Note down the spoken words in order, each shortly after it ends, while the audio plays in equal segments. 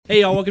Hey,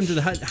 y'all, welcome to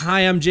the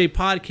Hi, I'm Jay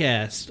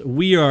podcast.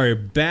 We are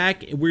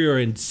back. We are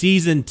in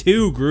season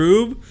 2,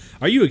 Groob.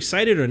 Are you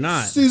excited or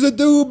not? Season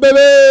 2, baby!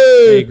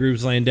 Hey,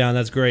 Groob's laying down.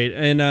 That's great.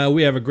 And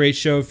we have a great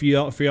show for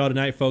y'all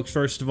tonight, folks.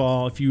 First of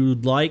all, if you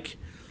would like,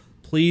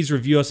 please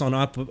review us on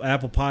Apple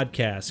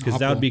Podcasts, because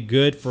that would be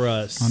good for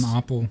us. On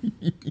Apple.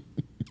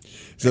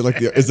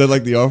 Is that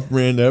like the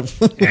off-brand app?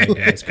 Hey,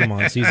 guys, come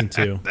on, season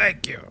 2.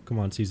 Thank you. Come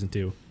on, season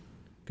 2.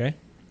 Okay?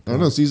 I don't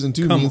know. Season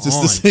 2 Come means it's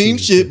on, the same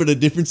season shit, 2. but a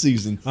different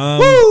season.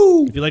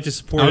 Woo! If you'd like to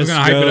support us, I was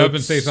going to hype it up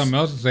and say something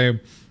else and say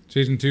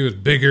season 2 is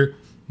bigger,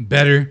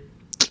 better,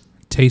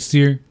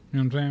 tastier. You know what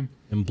I'm saying?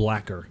 and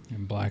blacker.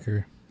 And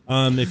blacker.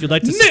 If you'd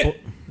like to support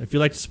the You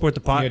got to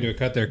pod, do a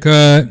cut there.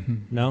 Cut. You know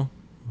no.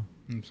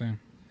 what I'm saying?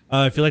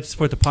 If you'd like to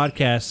support the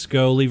podcast,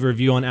 go leave a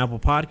review on Apple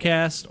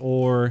Podcast,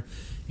 or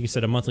you can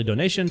set up monthly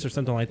donations or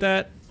something like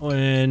that.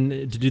 And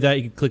to do that,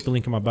 you can click the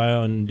link in my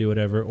bio and do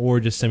whatever, or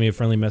just send me a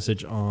friendly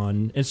message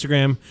on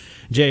Instagram,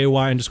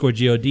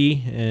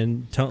 JAY_GOD,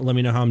 and let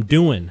me know how I'm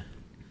doing.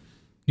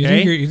 You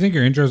think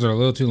your intros are a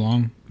little too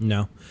long?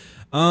 No.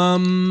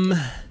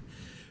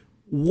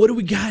 What do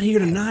we got here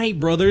tonight,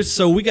 brothers?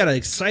 So we got an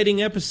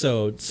exciting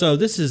episode. So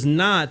this is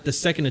not the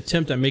second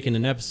attempt at making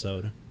an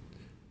episode.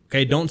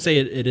 Okay, don't say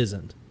it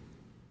isn't.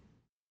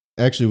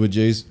 Actually, what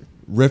Jay's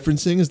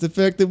referencing is the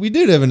fact that we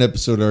did have an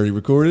episode already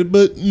recorded,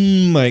 but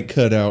might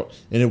cut out,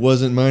 and it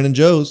wasn't mine and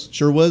Joe's.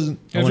 Sure wasn't.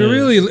 It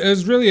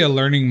was really a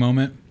learning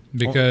moment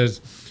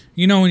because,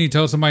 you know, when you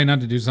tell somebody not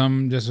to do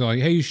something, just like,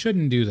 hey, you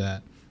shouldn't do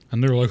that.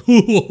 And they're like, and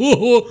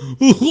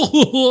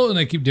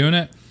they keep doing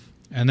it.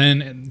 And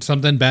then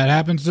something bad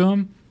happens to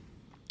them.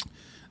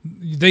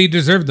 They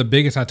deserve the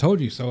biggest I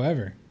told you so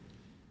ever.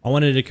 I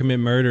wanted to commit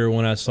murder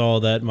when I saw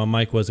that my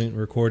mic wasn't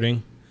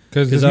recording.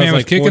 Because this man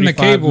was kicking the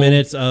cable.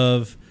 Minutes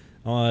of...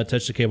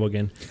 touch the cable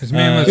again. This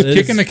man was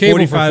kicking the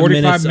cable for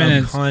 45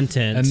 minutes of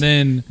content, and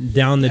then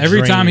down the every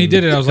drain time he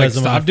did it, I was like,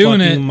 "Stop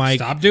doing it!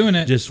 Stop doing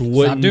it! Just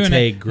wouldn't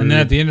take. It. And then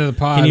at the end of the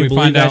pod, we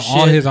find out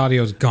all his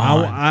audio's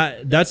gone.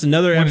 That's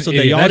another episode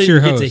that y'all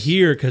didn't get to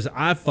hear because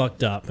I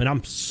fucked up, and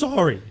I'm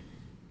sorry.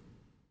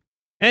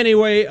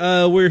 Anyway,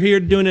 we're here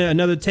doing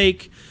another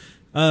take.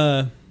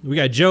 We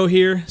got Joe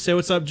here. Say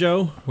what's up,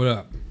 Joe. What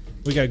up?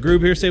 We got Groob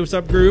here. Say what's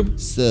up, Groob.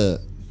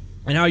 Sup?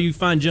 And how are you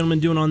fine gentlemen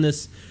doing on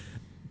this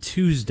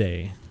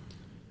Tuesday?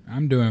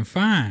 I'm doing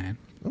fine.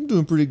 I'm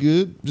doing pretty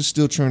good. Just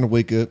still trying to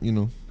wake up, you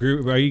know.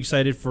 Groob, are you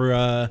excited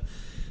for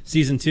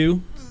season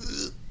 2?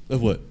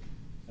 Of what?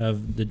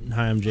 Of the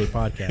Hi, I'm Jay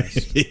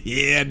podcast.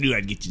 Yeah, I knew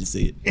I'd get you to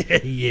say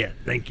it. Yeah,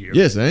 thank you.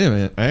 Yes, I am.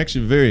 I'm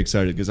actually very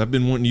excited because I've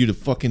been wanting you to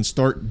fucking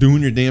start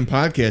doing your damn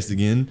podcast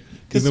again.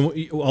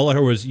 All I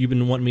heard was you've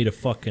been wanting me to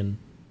fucking...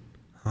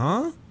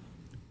 Huh?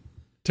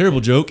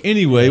 Terrible joke.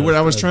 Anyway, what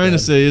I was trying to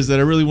say is that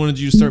I really wanted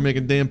you to start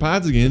making damn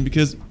pods again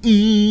because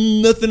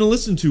nothing to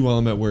listen to while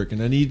I'm at work,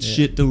 and I need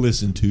shit to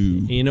listen to.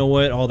 You know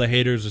what? All the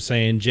haters are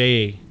saying,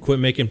 Jay, quit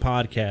making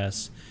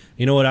podcasts.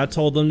 You know what I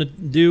told them to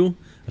do?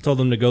 I told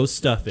them to go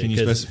stuff it. Can you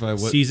specify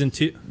what season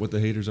 2? What the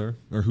haters are,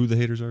 or who the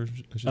haters are?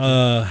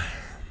 I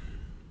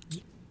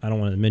don't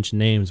want to mention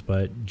names,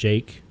 but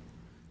Jake,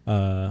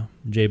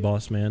 Jay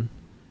Bossman,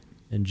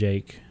 and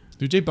Jake.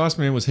 Dude, Jay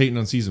Bossman was hating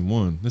on season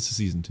 1. This is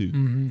season 2.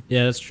 Mm-hmm.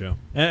 Yeah, that's true.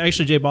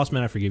 Actually, Jay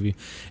Bossman, I forgive you.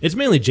 It's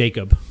mainly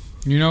Jacob.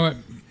 You know what?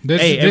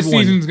 This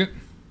season's gonna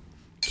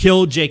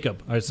kill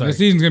Jacob. This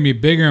season's gonna be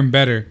bigger and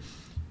better,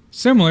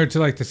 similar to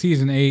like the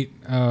season 8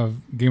 of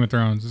Game of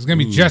Thrones. It's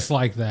gonna be just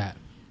like that.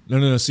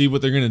 No. See,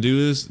 what they're gonna do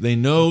is they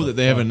know that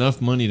they have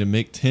enough money to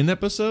make 10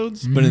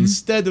 episodes, but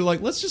instead they're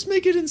like, let's just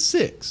make it in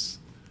 6.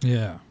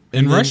 Yeah,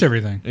 and rush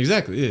everything.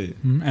 Exactly. Yeah.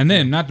 Mm-hmm. And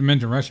then, not to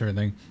mention rush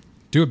everything.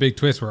 Do a big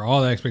twist where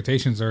all the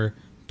expectations are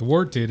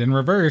thwarted and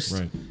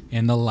reversed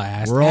in the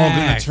last We're all going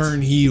to act.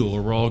 turn heel,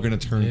 or we're all going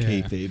to turn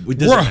kayfabe. It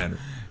doesn't matter.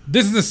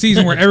 This is the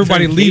season where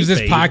everybody leaves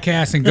this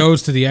podcast and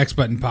goes to the X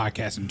Button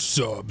podcast and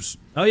subs.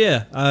 Oh,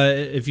 yeah.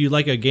 If you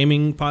like a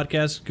gaming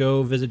podcast,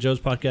 go visit Joe's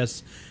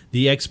podcast,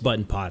 the X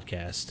Button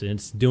podcast.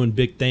 It's doing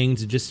big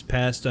things. It just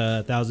passed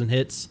 1,000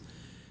 hits.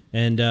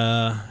 And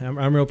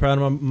I'm real proud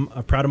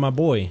of my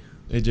boy.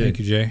 Hey, Jay. Thank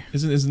you, Jay.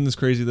 Isn't this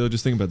crazy, though?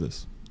 Just think about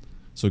this.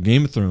 So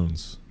Game of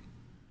Thrones...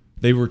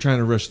 They were trying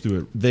to rush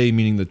through it. They,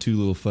 meaning the two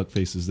little fuck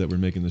faces that were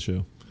making the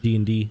show.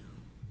 D&D.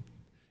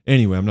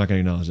 Anyway, I'm not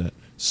going to acknowledge that.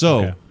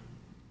 So,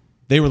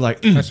 they were like...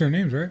 That's their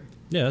names, right?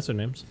 Yeah, that's their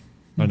names.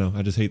 I know.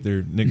 I just hate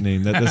their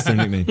nickname. That's their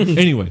nickname.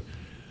 Anyway,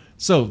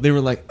 so they were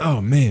like,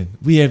 oh, man,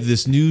 we have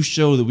this new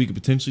show that we could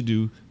potentially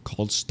do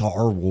called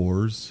Star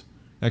Wars.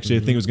 Actually, I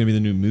think it was going to be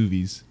the new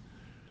movies.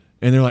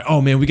 And they're like, oh,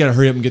 man, we got to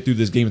hurry up and get through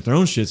this Game of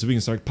Thrones shit so we can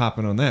start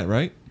popping on that,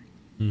 right?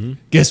 Mm-hmm.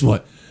 Guess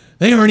what?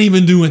 They aren't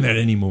even doing that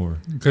anymore.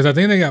 Because I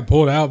think they got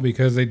pulled out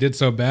because they did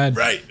so bad.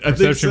 Right.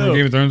 Reception for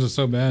Game of Thrones was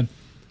so bad.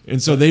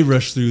 And so they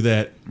rushed through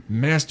that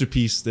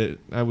masterpiece that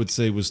I would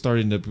say was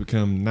starting to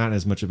become not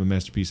as much of a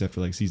masterpiece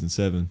after like season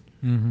 7.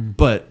 Mm-hmm.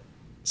 But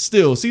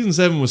still, season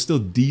 7 was still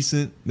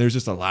decent. There's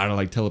just a lot of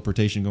like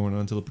teleportation going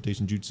on,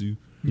 teleportation jutsu.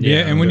 Yeah,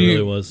 and when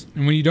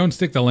you don't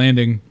stick the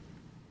landing,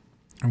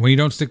 when you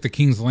don't stick the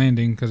King's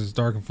Landing because it's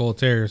dark and full of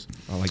terrors.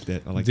 I like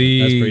that. I like That's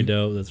pretty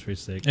dope. That's pretty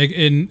sick.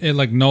 It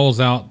like nulls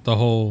out the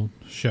whole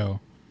show.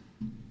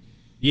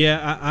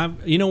 Yeah, I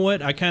you know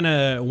what? I kind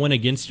of went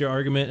against your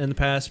argument in the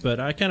past, but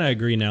I kind of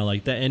agree now.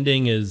 Like the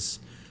ending has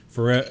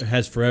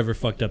forever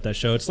fucked up that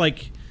show. It's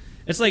like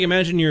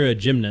imagine you're a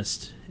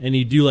gymnast and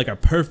you do like a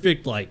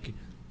perfect like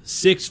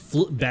 6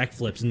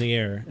 backflips in the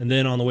air, and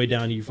then on the way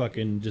down you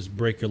fucking just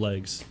break your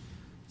legs.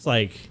 It's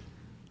like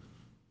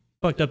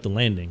fucked up the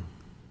landing.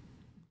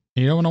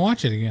 You don't want to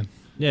watch it again.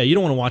 Yeah, you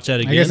don't want to watch that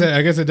again.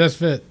 I guess it does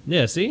fit.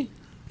 Yeah, see,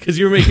 because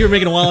you're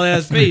making a wild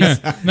ass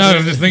face. No,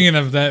 I'm just thinking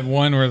of that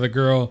one where the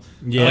girl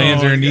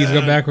lands, her knees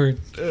go backward.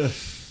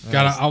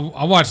 God,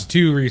 I watched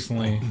 2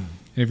 recently. And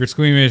if you're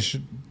squeamish,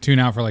 tune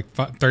out for like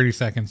 30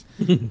 seconds.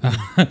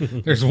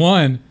 There's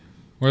one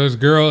where this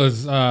girl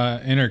is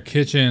in her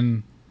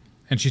kitchen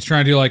and she's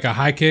trying to do like a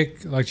high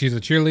kick, like she's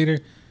a cheerleader.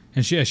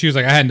 And she was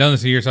like, I hadn't done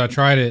this in a year, so I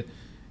tried it.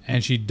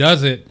 And she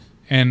does it,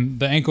 and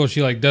the ankle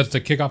she like does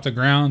to kick off the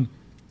ground,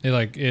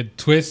 it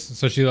twists,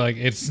 so she like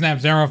it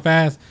snaps down real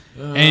fast,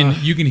 and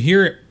you can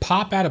hear it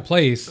pop out of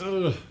place.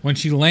 When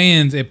she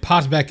lands, it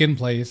pops back in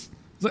place.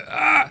 It's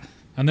like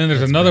And then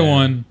there's another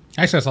one.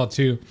 Actually, I saw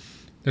 2.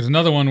 There's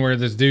another one where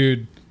this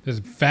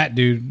fat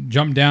dude,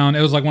 jumped down.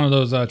 It was like one of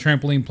those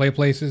trampoline play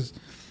places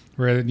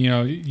where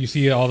you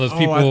see all those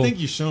people. Oh, I think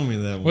you showed me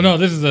that one. Well, no,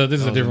 this is a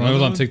different one. It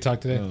was on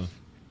TikTok today.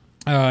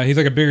 He's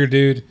like a bigger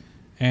dude,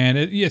 and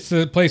it's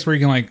a place where you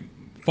can like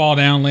fall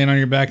down, land on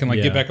your back, and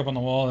like get back up on the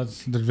wall.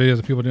 There's videos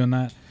of people doing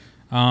that.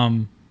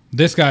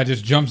 This guy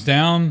just jumps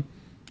down,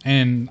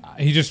 and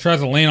he just tries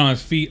to land on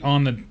his feet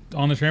on the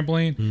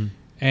trampoline,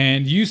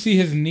 and you see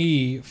his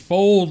knee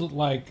fold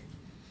like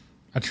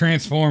a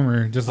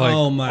transformer, just like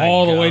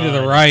all the way to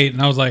the right.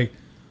 And I was like,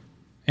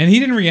 and he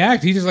didn't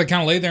react. He just like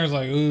kind of laid there and was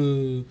like,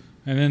 ooh,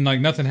 and then like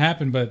nothing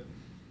happened, but.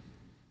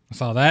 I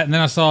saw that, and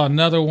then I saw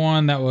another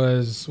one that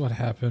was what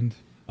happened.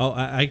 Oh,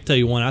 I can tell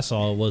you one I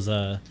saw was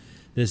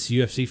this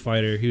UFC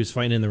fighter. He was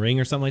fighting in the ring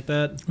or something like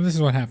that. Well, this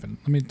is what happened.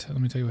 Let me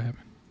tell you what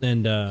happened.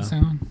 And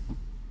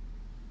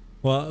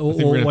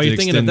while you're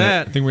thinking of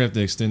that, I think we have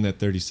to extend that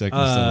 30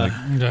 seconds.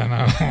 Yeah, we're gonna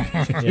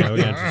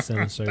have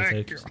to extend the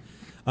 30 seconds.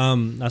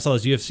 I saw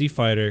this UFC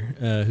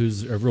fighter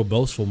who's a real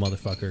boastful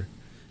motherfucker.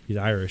 He's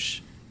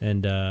Irish,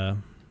 and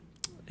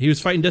he was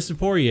fighting Dustin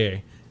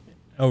Poirier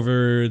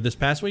over this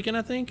past weekend,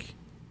 I think.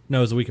 No,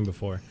 it was the weekend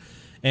before.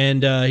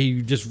 And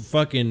he just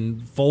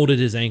fucking folded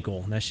his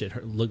ankle. And that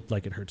shit looked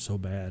like it hurt so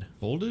bad.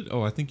 Folded?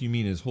 Oh, I think you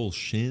mean his whole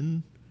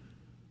shin.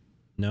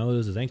 No, it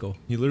was his ankle.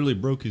 He literally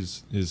broke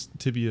his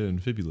tibia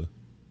and fibula.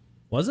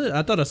 Was it?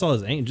 I thought I saw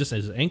just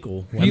his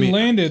ankle. He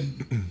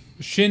landed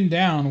shin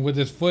down with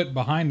his foot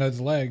behind his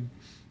leg.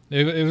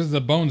 It was the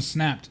bone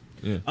snapped.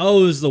 Yeah.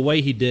 Oh, it was the way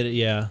he did it.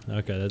 Yeah.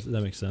 Okay,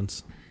 that makes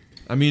sense.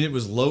 I mean, it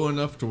was low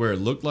enough to where it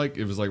looked like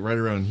it was like right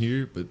around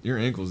here, but your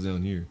ankle's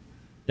down here.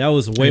 That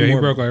was way more.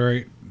 He broke like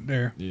right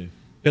there. Yeah.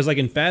 Because like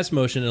in fast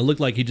motion, it looked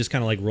like he just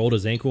kind of like rolled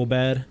his ankle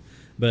bad.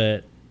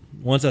 But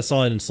once I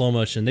saw it in slow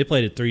motion, they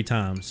played it 3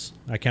 times.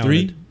 I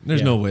counted. 3?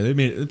 There's no way.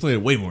 They played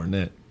it way more than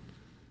that.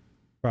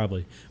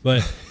 Probably.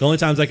 But the only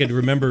times I could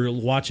remember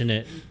watching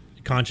it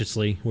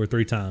consciously were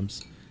 3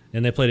 times.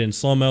 And they played it in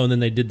slow mo, and then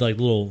they did like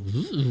little,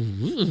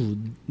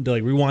 they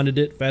like rewinded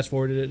it, fast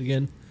forwarded it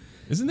again.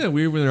 Isn't that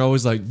weird when they're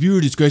always like,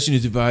 viewer discretion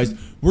is advised?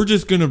 We're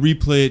just going to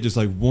replay it just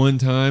like one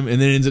time,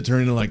 and then it ends up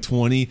turning to like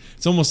 20.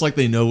 It's almost like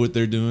they know what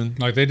they're doing.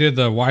 Like they did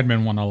the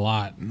Weidman one a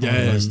lot.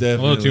 Yes,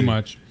 definitely. A little too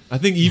much. I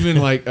think even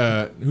like,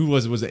 who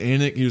was it? Was it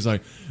Anik? He was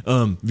like,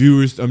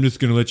 viewers, I'm just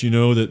going to let you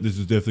know that this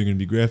is definitely going to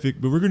be graphic,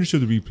 but we're going to show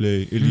the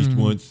replay at least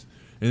once.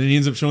 And then he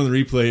ends up showing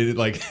the replay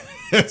like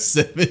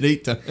 7,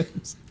 8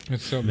 times.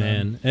 It's so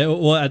man.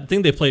 Well, I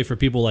think they play it for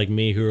people like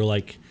me who are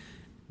like,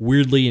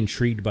 weirdly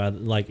intrigued by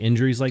like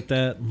injuries like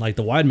that. Like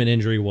the Weidman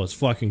injury was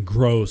fucking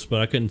gross,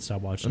 but I couldn't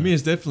stop watching. I mean,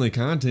 it's definitely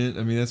content.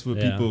 I mean, that's what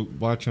people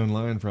watch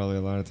online probably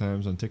a lot of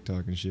times on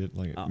TikTok and shit.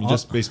 Like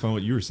just based on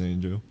what you were saying,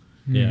 Joe.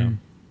 Yeah.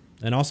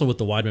 And also with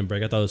the Weidman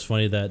break, I thought it was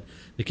funny that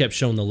they kept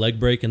showing the leg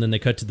break and then they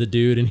cut to the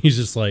dude and he's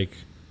just like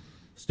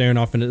staring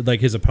off into like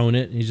his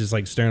opponent. He's just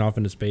like staring off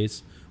into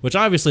space, which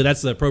obviously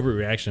that's the appropriate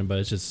reaction, but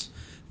it's just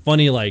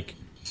funny like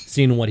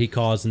seeing what he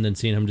caused and then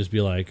seeing him just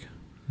be like.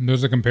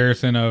 There's a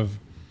comparison of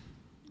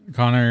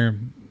Connor,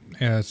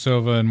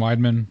 Silva, and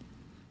Weidman.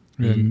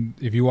 And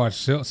if you watch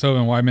Silva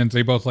and Weidman,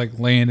 they both like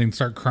land and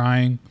start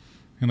crying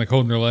and like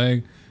holding their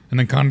leg. And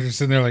then Connor's just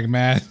sitting there like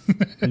mad.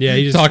 Yeah,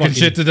 he's talking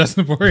shit to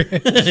Dustin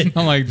Poirier.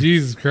 I'm like,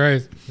 Jesus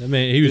Christ. I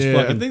mean, he was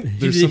fucking. I think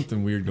there's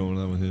something weird going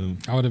on with him.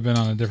 I would have been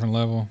on a different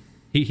level.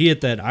 He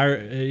hit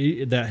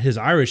that his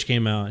Irish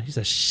came out. He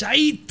said,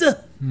 shite.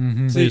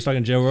 Mm-hmm. So he was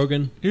fucking Joe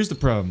Rogan. Here's the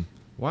problem.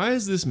 Why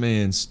is this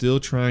man still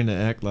trying to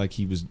act like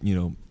he was,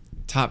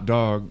 top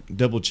dog,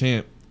 double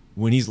champ,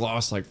 when he's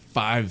lost like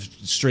 5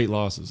 straight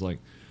losses? Like,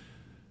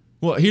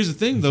 well, here's the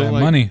thing though,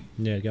 like, money.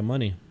 Yeah, he got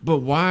money. But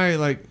why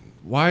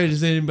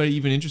is anybody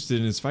even interested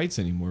in his fights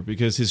anymore?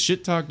 Because his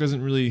shit talk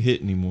doesn't really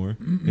hit anymore.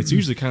 It's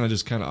usually kind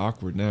of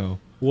awkward now.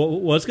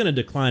 Well, it's going to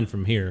decline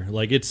from here.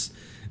 Like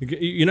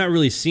you're not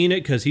really seeing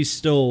it because he's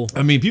still.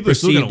 I mean, people are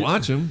still perceived- gonna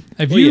watch him.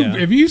 If Well, you yeah.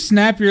 if you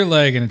snap your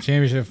leg in a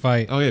championship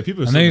fight, Oh yeah,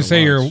 people are and still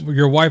then you gonna say watch.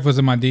 your wife was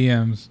in my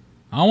DMs,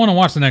 I don't want to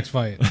watch the next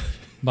fight.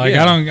 Like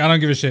Yeah. I don't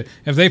give a shit.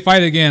 If they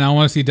fight again, I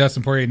want to see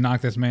Dustin Poirier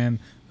knock this man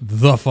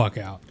the fuck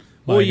out.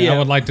 Like, Well, yeah. I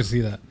would like to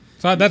see that.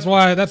 So that's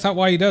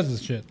why he does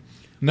this shit.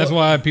 And that's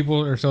why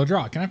people are so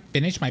drawn. Can I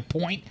finish my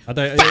point? I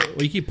thought.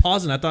 Well, you keep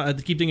pausing. I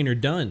keep thinking you're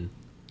done.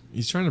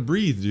 He's trying to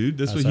breathe, dude.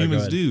 That's Oh, what sorry, go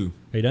humans ahead. do.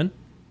 Are you done?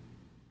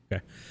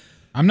 Okay.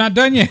 I'm not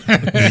done yet.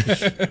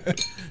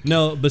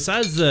 No.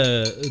 Besides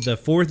the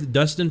fourth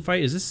Dustin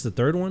fight, is this the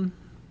third one?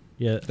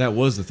 Yeah. That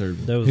was the third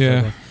one. That was the Yeah.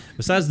 third one.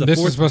 Besides the This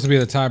is fourth. supposed to be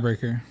the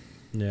tiebreaker.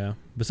 Yeah.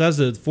 Besides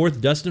the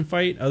fourth Dustin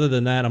fight, other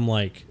than that, I'm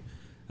like,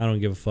 I don't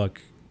give a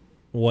fuck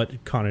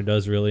what Conor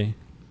does really. You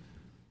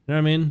know what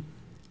I mean?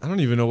 I don't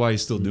even know why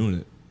he's still doing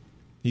it.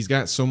 He's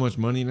got so much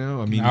money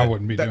now. I mean, I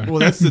wouldn't be doing it. Well,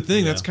 that's the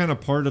thing. Yeah. That's kind of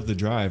part of the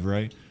drive,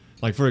 right?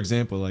 Like, for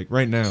example, like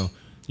right now,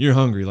 you're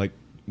hungry. Like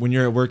when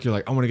you're at work, you're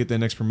like, I want to get that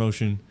next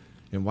promotion.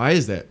 And why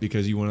is that?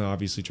 Because you want to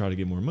obviously try to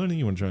get more money.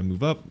 You want to try to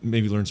move up,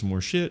 maybe learn some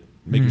more shit,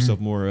 make yourself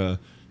more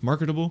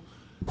marketable.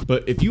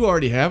 But if you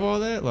already have all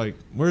that, like,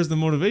 where's the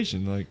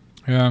motivation? Like,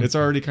 Yeah. it's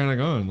already kind of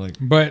gone. Like,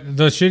 But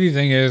the shitty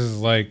thing is,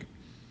 like,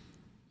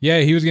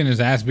 yeah, he was getting his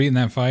ass beat in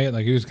that fight.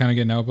 Like, he was kind of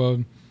getting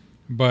elbowed.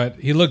 But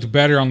he looked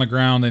better on the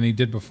ground than he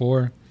did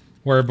before.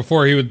 Where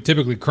before he would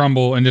typically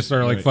crumble and just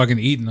start, like, Right. fucking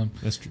eating them.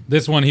 that's true.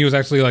 This one, he was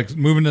actually, like,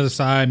 moving to the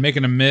side,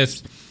 making a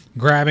miss,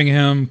 grabbing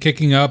him,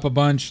 kicking up a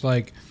bunch.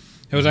 Like,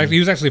 it was actually, he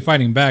was actually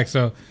fighting back.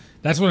 So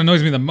that's what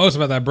annoys me the most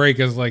about that break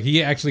is, like,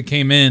 he actually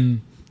came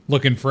in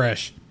looking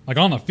fresh. Like,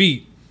 on the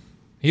feet.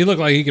 He looked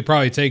like he could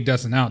probably take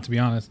Dustin out, to be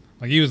honest.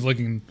 Like, he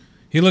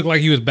looked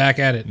like he was back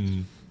at it.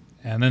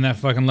 And then that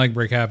fucking leg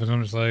break happens.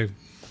 I'm just like,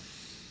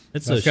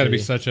 It's that's got to be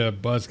shitty. such a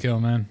buzzkill,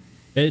 man.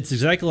 It's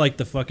exactly like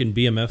the fucking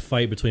BMF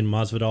fight between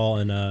Masvidal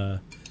and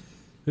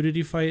who did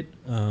he fight?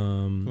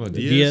 Diaz?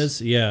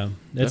 Diaz. Yeah,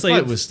 That it's fight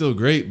like was still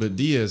great, but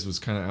Diaz was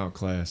kind of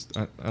outclassed.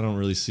 I don't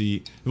really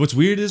see. What's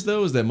weird is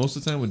though is that most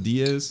of the time with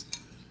Diaz,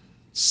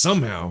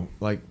 somehow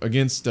like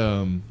against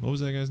what was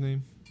that guy's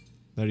name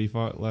that he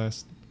fought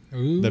last?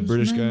 That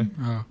British guy.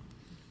 Oh,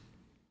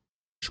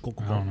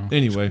 I don't know.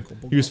 Anyway,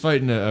 he was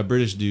fighting a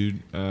British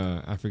dude.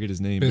 I forget his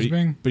name,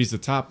 Bisping? but he's the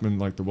top in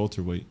like the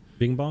welterweight.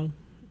 Bing Bong.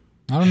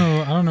 I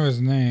don't know his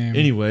name.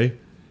 Anyway,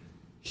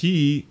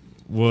 he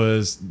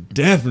was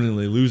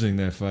definitely losing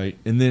that fight,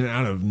 and then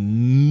out of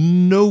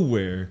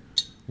nowhere,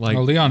 like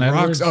Leon rocks.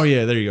 Edwards? Oh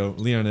yeah, there you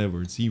go, Leon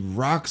Edwards. He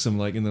rocks him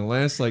like in the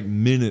last like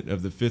minute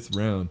of the 5th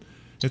round.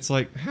 It's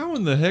like, how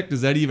in the heck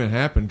does that even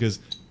happen? Because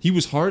he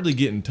was hardly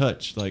getting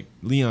touched. Like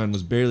Leon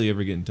was barely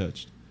ever getting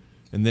touched,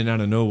 and then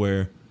out of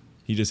nowhere,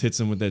 he just hits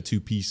him with that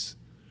 2-piece.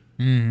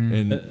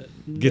 And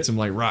gets him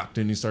like rocked,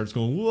 and he starts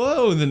going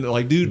whoa, and then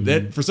like dude,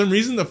 that for some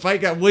reason the fight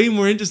got way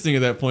more interesting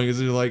at that point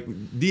because like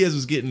Diaz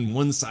was getting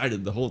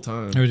one-sided the whole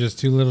time. It was just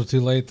too little, too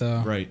late,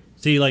 though. Right.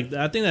 See, like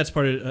I think that's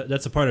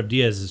a part of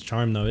Diaz's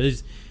charm though.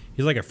 He's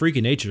like a freak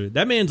of nature.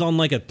 That man's on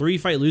like a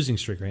 3-fight losing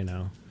streak right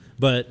now.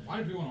 But Why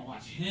do people want to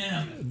watch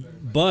him?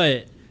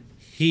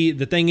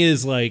 the thing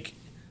is like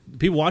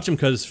people watch him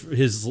because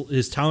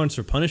his tolerance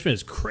for punishment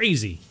is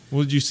crazy.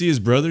 Well, did you see his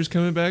brothers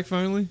coming back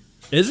finally?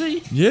 Is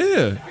he?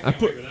 Yeah, I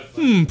put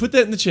put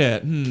that in the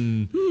chat.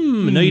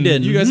 No, you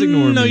didn't. You guys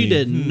ignored No, me. you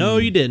didn't. No,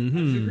 you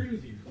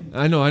didn't.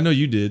 I know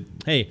you did.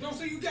 Hey. Don't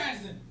say you guys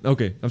then.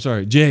 Okay, I'm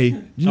sorry, Jay.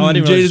 Oh, I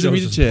didn't Jay realize doesn't Joe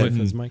read was the chat. with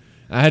his mic.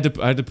 I had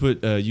to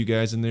put you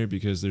guys in there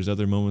because there's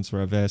other moments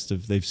where I've asked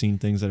if they've seen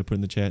things that I put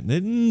in the chat,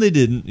 and they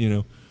didn't. You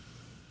know,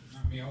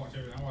 Not me. I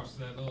watched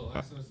that little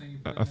last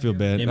thing. I feel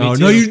bad. Yeah, me Oh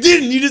too. no, you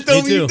didn't. You just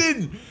told Me me you too.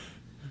 didn't.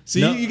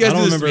 See, No, you guys I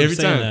don't do this to remember me every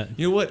saying time. that.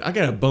 You know what? I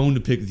got a bone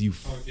to pick with you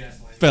Oh, yes.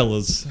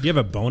 fellas. Do you have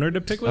a boner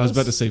to pick with I was us?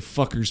 about to say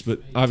fuckers, but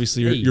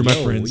obviously Hey, you're my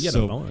yo, friends, we got a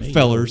so boner. Hey,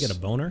 fellers. yo, we got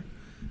a boner.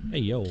 Hey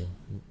yo.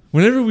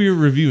 Whenever we were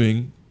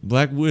reviewing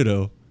Black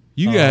Widow,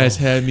 you guys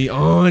had me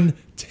on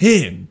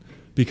 10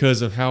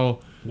 because of how.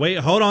 Wait,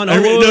 hold on. No,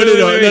 hold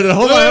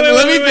on.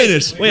 Let me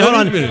finish. Wait, hold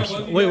on. Finish.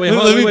 Wait, Let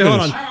hold me on.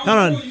 finish. Hold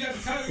on.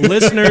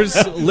 Listeners,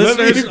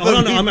 hold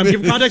on. I'm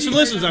giving context for finish.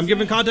 listeners. I'm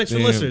giving context for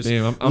Damn, listeners.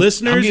 damn, I'm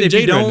Listeners, getting if you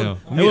jaded right don't, now.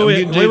 I'm wait,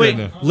 getting jaded wait.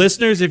 right now.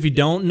 Listeners, if you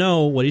don't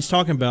know what he's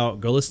talking about,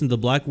 go listen to the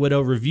Black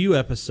Widow review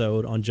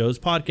episode on Joe's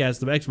podcast,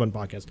 the X Button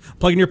podcast.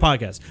 Plug in your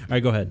podcast. All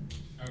right, go ahead.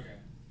 Okay.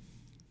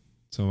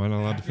 So am I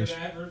not allowed to After fish?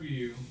 that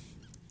review,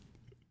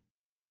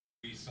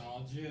 we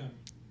saw Jim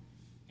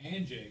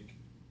and Jake.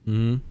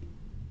 Mm-hmm.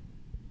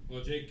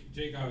 Well,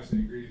 Jake obviously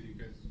agreed with you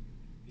because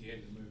he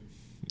hated the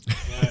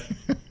movie.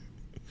 But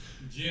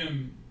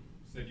Jim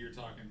said you're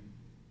talking.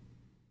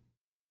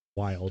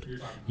 Wild. You're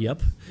talking.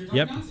 Yep. You're talking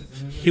Yep.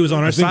 nonsense. And then He was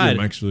on I our think side.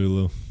 your mic's really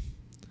low.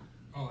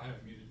 Oh, I have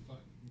it muted. Fuck.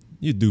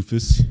 You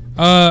doofus.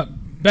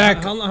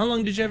 Back How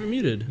long did you have it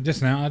muted?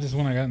 just now. I just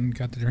when I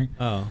got the drink.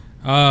 Oh.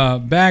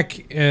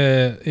 Back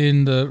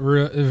in the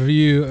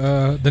review,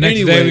 the next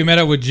Anyway. day we met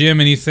up with Jim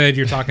and he said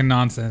you're talking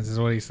nonsense. Is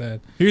what he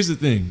said. Here's the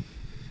thing.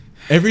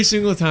 Every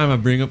single time I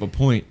bring up a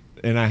point,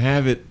 and I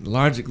have it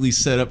logically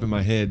set up in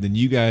my head, then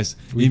you guys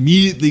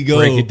immediately go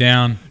Break it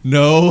down.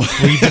 No,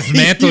 We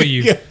dismantle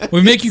you.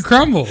 We make you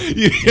crumble.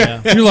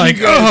 Yeah. You're like,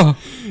 oh,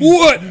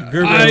 what?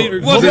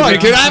 Hold wasn't on,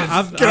 making- can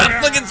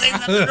I fucking say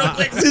something real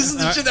quick? This is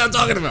the shit that I'm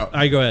talking about. All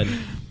right, go ahead.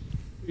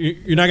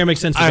 You're not gonna make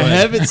sense. I Go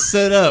ahead. have it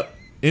set up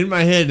in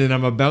my head, and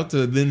I'm about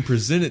to then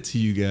present it to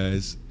you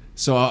guys.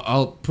 So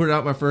I'll put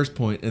out my first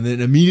point, and then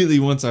immediately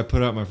once I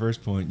put out my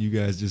first point, you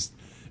guys just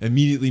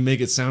immediately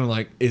make it sound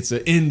like it's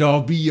an end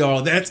all be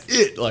all. That's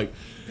it. Like,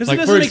 'Cause it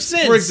doesn't make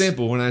sense. For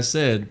example, when I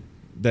said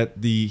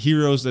that the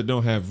heroes that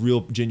don't have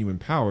real genuine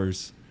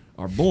powers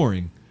are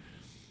boring,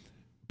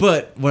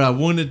 but what I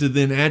wanted to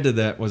then add to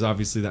that was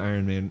obviously the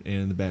Iron Man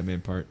and the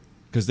Batman part,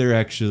 because they're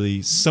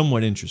actually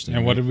somewhat interesting.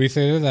 And what did we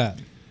say to that?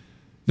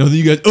 No, then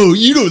you guys. Oh,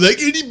 you don't like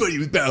anybody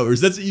with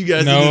powers. That's what you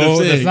guys ended No, up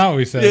saying. that's not what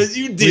we said. Yes,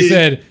 you did. We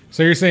said,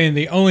 so you're saying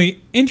the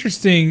only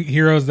interesting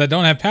heroes that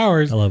don't have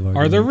powers I love are the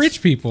arguments.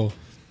 rich people.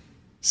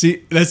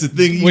 See, that's the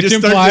thing. You Which just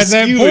start implies to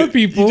that skew poor it.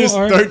 people You just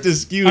are- start to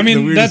skew it I in the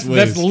mean, weirdest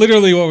that's ways.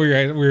 literally what we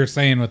were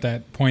saying with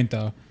that point,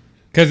 though.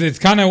 Because it's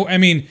kind of, I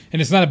mean,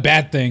 and it's not a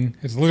bad thing.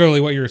 It's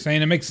literally what you were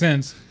saying. It makes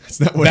sense.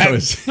 That's not what I Bat-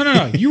 was.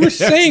 no. You were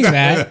saying not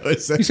that. what I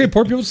was saying. You say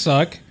poor people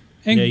suck,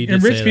 and, Yeah, you did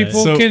and rich say that.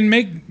 people So- can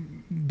make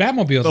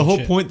Batmobiles. The and whole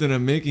shit. point that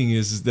I'm making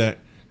is that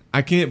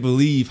I can't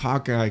believe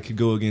Hawkeye could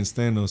go against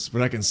Thanos,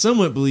 but I can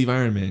somewhat believe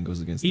Iron Man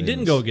goes against Thanos. He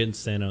didn't go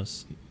against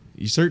Thanos.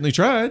 He certainly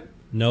tried.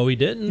 No, he He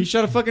didn't.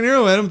 shot a fucking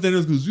arrow at him.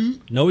 Thanos goes, "Ooh."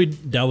 No,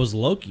 that was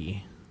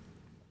Loki.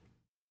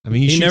 I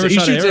mean, He he never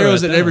shoots shot an arrow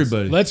arrows at at Thanos.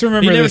 everybody. Let's He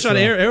remember never this. shot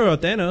an though. arrow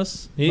at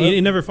Thanos. Let-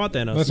 He never fought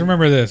Thanos. Let's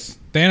remember this.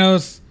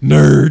 Thanos.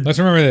 Nerd. Let's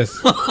remember this.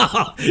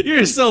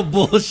 You're so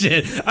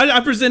bullshit. I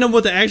present him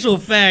with the actual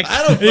facts.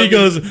 I don't and he fucking-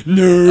 goes,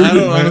 nerd. I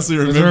don't honestly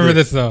Let's remember. remember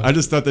this, though. I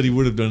just thought that he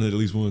would have done it at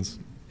least once.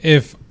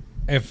 If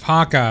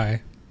Hawkeye,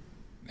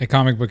 a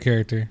comic book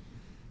character,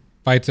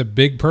 fights a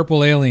big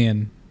purple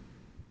alien,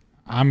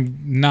 I'm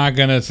not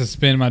gonna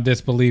suspend my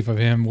disbelief of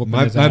him whooping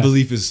My his ass.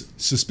 belief is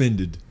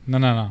suspended.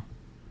 No.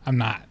 I'm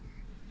not.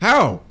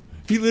 How?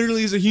 He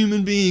literally is a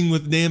human being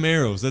with damn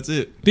arrows. That's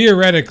it.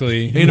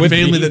 Theoretically, And a with-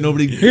 family that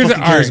nobody Here's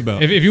fucking the cares art.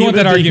 about. If you want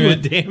that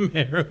argument, Damn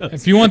arrows.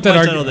 if you want that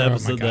Might argument, title the oh my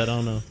episode God. that, I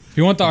don't know. If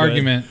you want the Go ahead.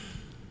 argument,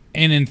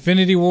 in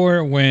Infinity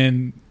War,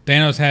 when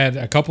Thanos had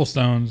a couple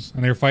stones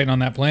and they were fighting on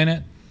that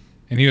planet,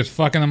 and he was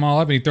fucking them all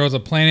up, and he throws a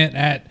planet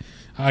at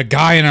a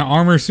guy in an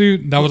armor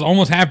suit that was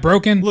almost half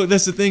broken, Look,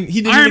 that's the thing.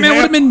 He didn't Iron even Man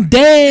would have been He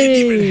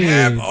didn't even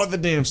have dead, all the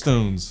damn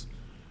stones.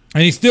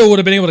 and he still would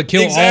have been able to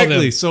kill all of Exactly.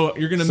 them. So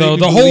you're gonna So make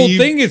the me whole believe-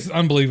 thing is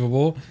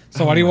unbelievable.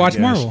 So why do you Oh my watch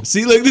gosh. Marvel?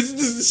 See, like this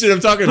is the shit I'm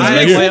talking about.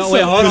 Wait, right wait,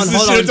 here. hold on, This is the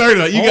hold shit on. I'm talking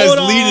about. You Hold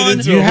guys lead it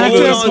into You a have whole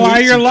to other apply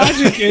your shit.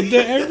 logic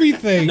into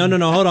everything.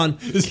 No, hold on.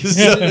 This is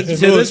such To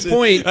this bullshit.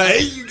 point- I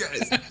hate you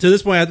guys. To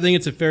this point, I think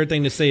it's a fair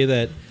thing to say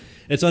that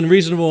it's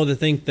unreasonable to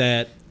think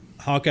that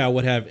Hawkeye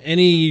would have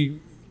any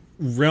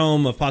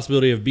realm of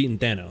possibility of beating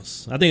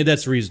Thanos. I think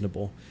that's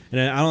reasonable,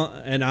 and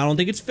I don't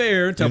think it's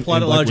fair to apply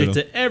and the Black logic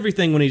Widow. to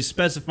everything when he's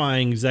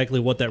specifying exactly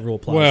what that rule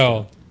applies.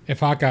 Well,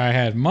 if Hawkeye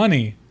had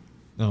money,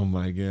 Oh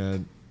my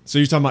god. So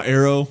you're talking about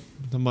Arrow?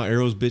 Talking about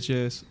Arrow's bitch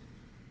ass?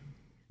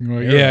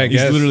 well, yeah, I He's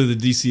guess. literally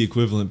the DC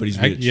equivalent, but he's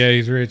rich. Yeah,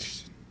 he's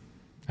rich.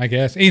 I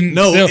guess.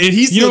 No, and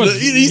he still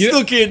what's- he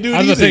still can't do it. I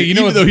was gonna either. say, you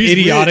know Even what's though he's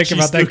idiotic rich, he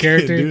about that still can't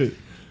character? do it.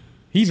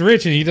 He's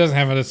rich and he doesn't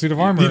have a suit of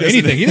armor He or doesn't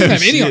anything. He doesn't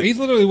have have any. shit. He's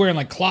literally wearing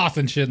like cloth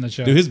and shit in the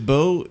show. Dude, his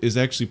bow is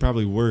actually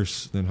probably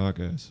worse than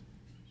Hawkeye's.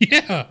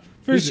 Yeah,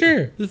 for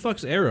sure. who the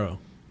fuck's Arrow?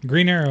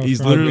 Green Arrow. He's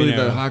from- literally Green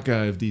the Arrow.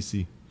 Hawkeye of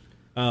DC.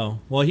 Oh,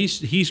 well,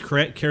 he's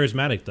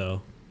charismatic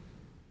though.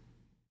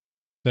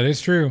 That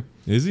is true.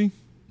 Is he?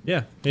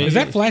 Yeah, Is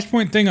that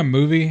Flashpoint thing a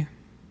movie?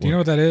 Do you know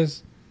what that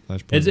is?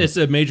 Flashpoint. It's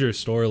a major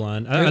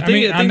storyline. I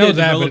mean, I know they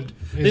that, developed-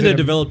 but I is think they it a-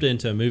 developed it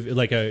into a movie,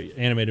 like a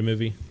animated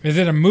movie. Is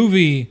it a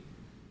movie?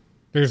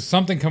 There's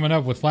something coming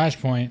up with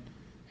Flashpoint,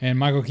 and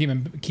Michael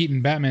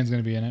Keaton Batman's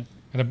going to be in it.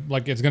 And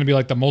like it's going to be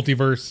like the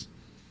multiverse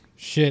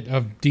shit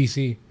of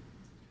DC.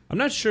 I'm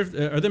not sure.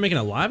 Are they making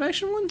a live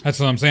action one? That's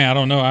what I'm saying. I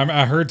don't know.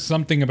 I heard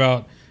something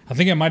about. I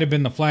think it might have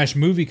been the Flash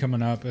movie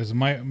coming up. As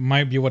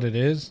might be what it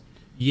is.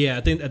 Yeah,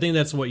 I think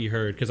that's what you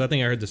heard because I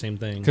think I heard the same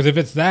thing. Because if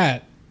it's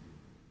that,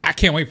 I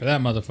can't wait for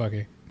that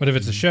motherfucker. But if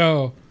it's a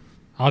show,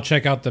 I'll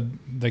check out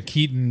the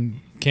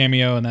Keaton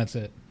cameo and that's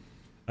it.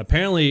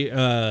 Apparently,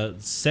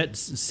 set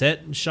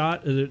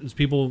shot. There's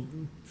people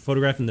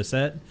photographing the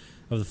set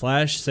of the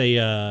Flash. Say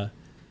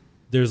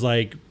there's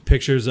like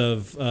pictures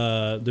of.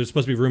 There's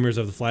supposed to be rumors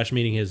of the Flash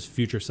meeting his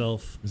future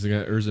self. Is the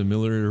guy Urza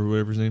Miller or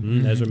whatever his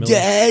name? Ezra Miller.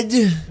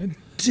 Dead.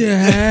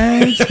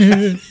 Dad.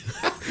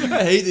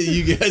 I hate that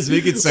you guys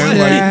make it sound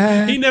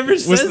like. He never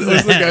says What's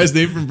that. the guy's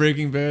name from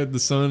Breaking Bad? The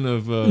son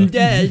of.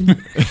 Dead.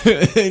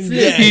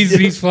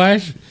 he's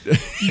Flash.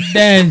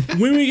 Dead.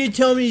 When were you gonna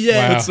tell me that?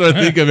 Wow. That's what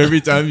I think of every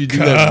time you do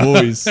that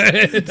voice.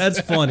 That's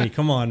funny.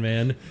 Come on,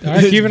 man. All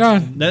right, keep it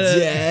on.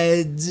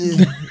 Dead.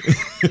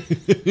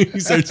 He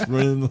starts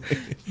running.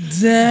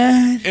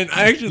 Dad. And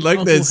I actually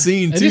like that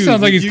scene too. It just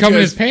sounds like he's You coming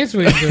guys- his pants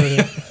when he's doing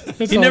it.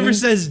 That's He all never it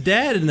is. says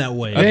dad in that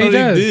way. Yeah, I he thought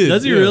does. did.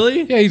 Does he yeah.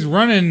 really? Yeah, he's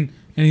running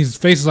and his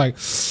face is like,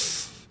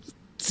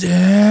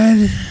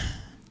 Dad.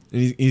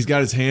 And he's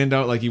got his hand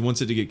out like he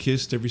wants it to get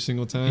kissed every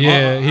single time.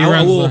 Yeah, he I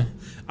runs. will-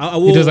 I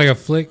will, he does like a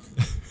flick.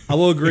 I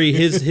will agree.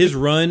 His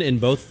run in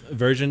both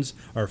versions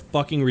are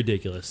fucking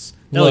ridiculous.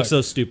 That Look. looks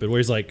so stupid. Where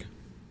he's like,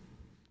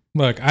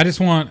 Look, I just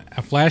want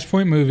a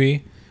Flashpoint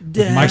movie. with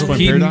Dad. Michael Flashpoint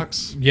Keaton.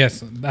 Paradox?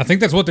 Yes, I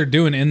think that's what they're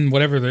doing in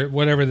whatever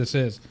this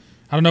is.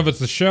 I don't know if it's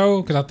the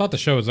show because I thought the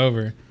show was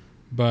over,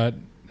 but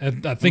I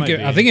think might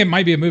I be. think it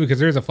might be a movie because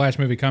there's a Flash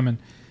movie coming.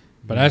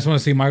 But I just want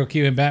to see Michael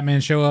Keaton and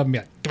Batman show up and be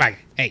like, "Come on,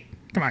 hey,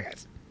 come on,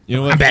 guys." You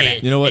know what? I'm Batman.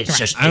 You know what?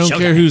 It's I don't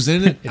care who's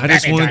in it. I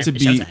just Batman want it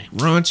to time. be It's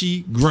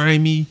raunchy,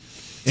 grimy,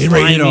 and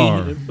rated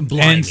R.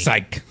 Blimey. And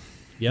Psych.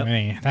 Yep.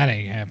 Man, that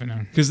ain't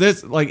happening. Because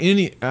that's like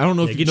any. I don't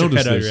know Yeah, if you get your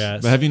noticed head out of this, your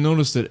ass. but have you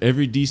noticed that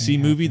every DC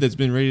Ain't movie that's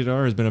been rated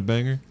R has been a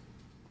banger?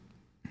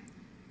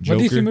 What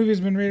DC movie has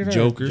been rated R?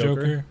 Joker.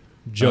 Joker.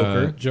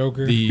 Joker.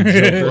 Joker. The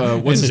Joker,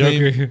 what's his And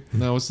Joker. name?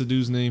 No, what's the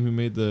dude's name who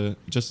made the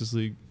Justice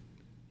League?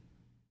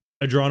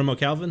 Geronimo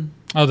Calvin.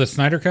 Oh, the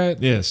Snyder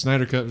Cut? Yeah,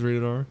 Snyder Cut was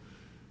rated R.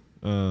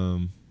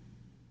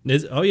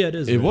 Oh yeah, it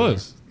is. It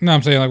was. No,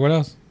 I'm saying, like, what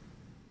else?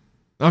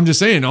 I'm just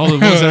saying, all the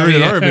ones that are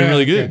rated R have been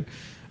really good. Okay.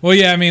 Well,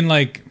 yeah, I mean,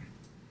 like,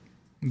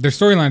 their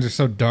storylines are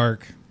so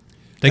dark.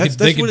 They That's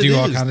could what do it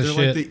all is. kinds of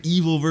They're shit. like the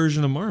evil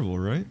version of Marvel,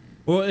 right?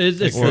 Well, it's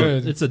Or-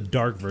 it's a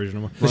dark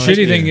version of The Right,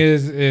 shitty yeah. thing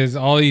is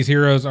all these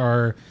heroes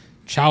are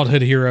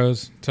childhood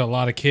heroes to a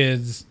lot of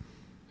kids,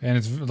 and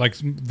it's like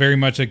very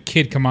much a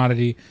kid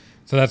commodity.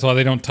 So that's why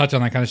they don't touch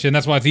on that kind of shit. And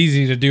that's why it's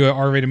easy to do an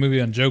R-rated movie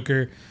on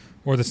Joker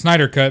or the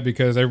Snyder Cut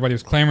because everybody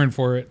was clamoring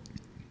for it.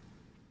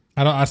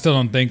 I still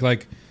don't think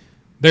like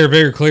they're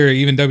very clear.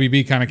 Even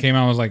WB kind of came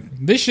out and was like,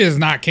 "This shit is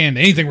not canon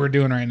to anything we're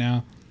doing right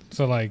now."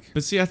 So like,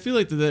 But see, I feel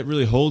like that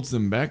really holds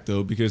them back,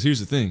 though, because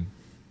here's the thing.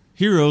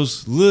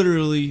 Heroes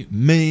literally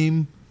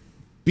maim,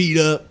 beat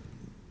up,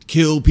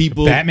 kill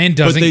people. Batman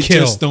doesn't but they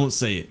kill. just don't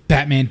say it.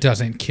 Batman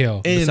doesn't kill.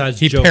 And Besides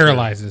He Joker.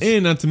 paralyzes.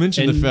 And not to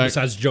mention And the fact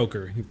besides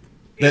Joker,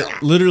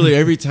 that literally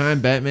every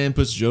time Batman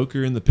puts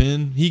Joker in the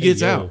pen, he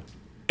gets yo. out.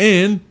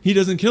 And he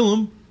doesn't kill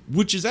him,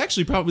 which is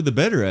actually probably the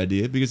better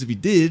idea, because if he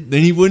did,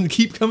 then he wouldn't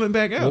keep coming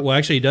back out. well,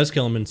 actually, he does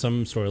kill him in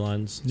some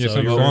storylines. Yeah, so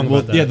some you're storylines. wrong Well,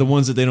 about that. yeah, the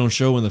ones that they don't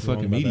show in the Wrong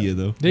fucking about media,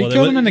 though. They Well,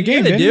 killed him in the game.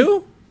 Yeah, they didn't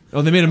do.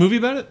 Oh, they made a movie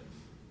about it?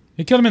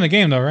 He killed him in the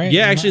game, though, right?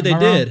 Yeah, actually, they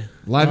Am I wrong? did.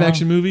 Live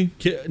action movie?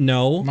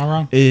 No. Am I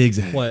wrong?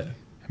 Exactly. What?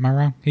 Am I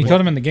wrong? He killed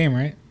him in the game,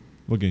 right?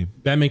 What game?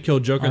 Batman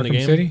killed Joker in the Arkham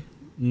game? City?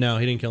 No,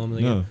 he didn't kill him in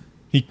the No. game.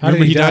 He, How did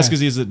remember, he he dies die? because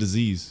he has a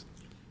disease.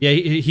 Yeah,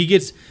 he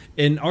gets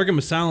in Arkham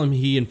Asylum.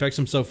 He infects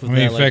himself with I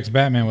mean, he that. affects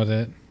Batman with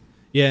it.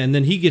 Yeah, and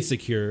then he gets the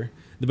cure,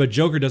 but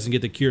Joker doesn't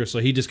get the cure, so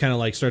he just kind of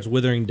like starts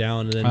withering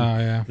down. And then Oh,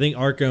 yeah. I think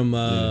Arkham,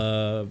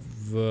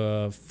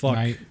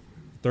 Knight.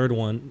 third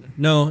one.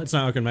 No, it's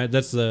not Arkham Knight.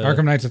 That's the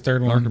Arkham Knight's the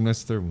third one. Arkham,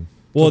 that's the third one.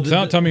 Well,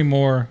 Tell me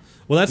more.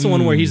 well, that's the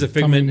one where he's a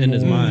figment me in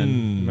his more.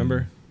 mind.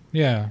 Remember?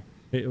 Yeah.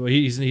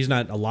 He's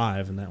not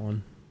alive in that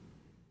one.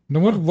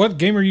 Then what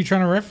game are you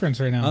trying to reference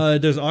right now?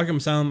 There's Arkham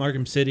Asylum,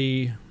 Arkham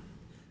City.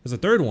 There's a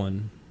third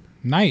one.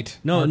 Knight.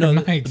 No, Arkham no,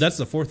 Knight. that's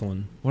the fourth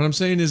one. What I'm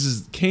saying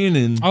is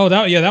canon. Oh,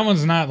 that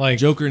one's not like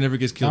Joker never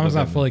gets that killed. one's by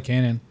not Batman. fully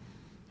canon.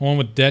 The one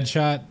with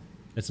Deadshot,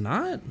 It's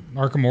not.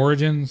 Arkham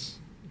Origins.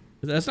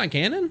 That's not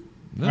canon.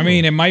 No. I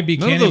mean, it might be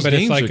None canon, of those but it's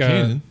games like are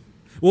canon.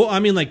 Well, I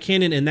mean, like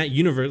canon in that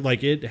universe,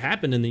 like it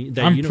happened in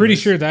that I'm universe. pretty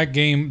sure that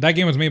game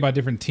was made by a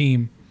different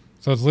team,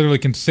 so it's literally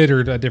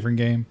considered a different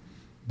game.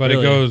 But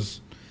Really? it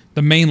goes,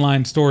 the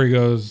mainline story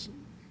goes,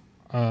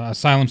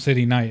 Asylum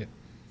City Knight.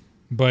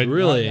 But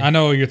Really? I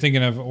know you're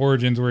thinking of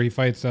Origins where he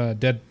fights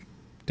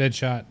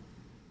Deadshot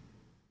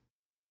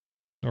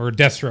or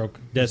Deathstroke.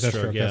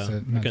 Deathstroke, yeah. that's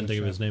it, I not couldn't think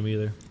of Deathstroke. his name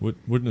either.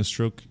 Wouldn't a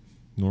stroke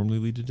normally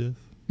lead to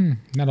death?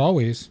 Not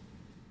always.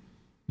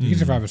 You can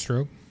survive a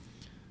stroke.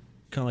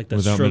 Kind of like that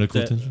Without stroke medical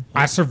that. attention?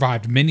 I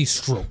survived many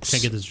strokes.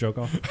 Can't get this joke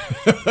off.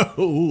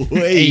 Oh,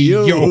 Hey,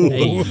 yo.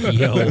 Hey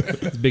yo,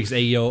 the biggest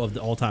AO of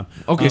all time.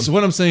 Okay, so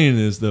what I'm saying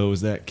is, though,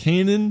 is that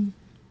canon,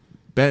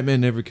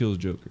 Batman never kills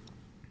Joker.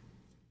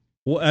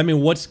 Well, I mean,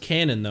 what's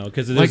canon though?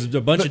 Because there's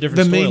a bunch the, of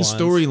different. The main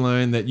storylines.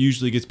 storyline that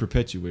usually gets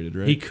perpetuated,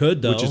 right? He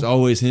could though. Which is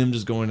always him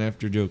just going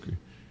after Joker.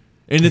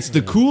 And it's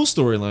the cool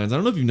storylines. I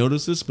don't know if you've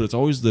noticed this, but it's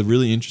always the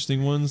really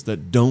interesting ones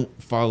that don't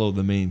follow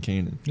the main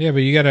canon. Yeah, but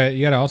you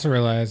gotta also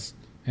realize,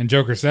 and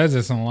Joker says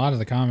this in a lot of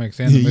the comics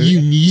and the You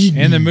movies. need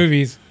And the me.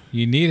 movies.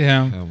 You need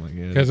him. Oh my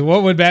god! Because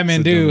what would Batman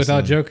It's the do dumbest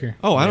without thing. Joker?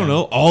 Oh, I don't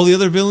know. All the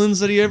other villains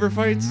that he ever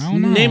fights. I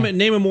don't know.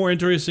 Name a more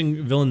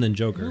interesting villain than I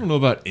Joker. don't know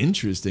about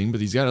interesting,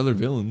 but he's got other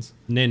villains.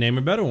 Name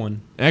a better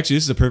one. Actually,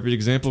 this is a perfect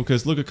example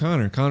because look at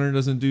Connor. Connor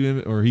doesn't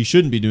do or he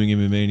shouldn't be doing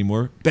MMA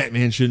anymore.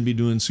 Batman shouldn't be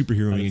doing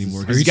superheroing anymore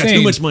Are because you he's got too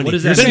saying- much money. what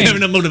is He that doesn't mean? have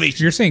enough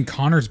motivation. You're saying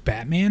Connor's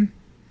Batman?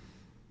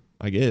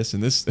 I guess in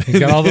this, He's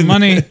got all the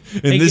money. in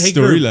this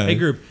storyline. Hey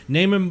group,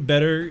 name a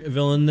better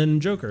villain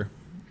than Joker.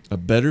 A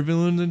better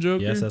villain than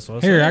Joker. Yes, that's what I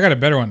was Here, saying. I got a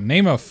better one.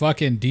 Name a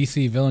fucking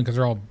DC villain because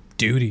they're all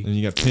duty. And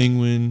you got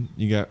Penguin.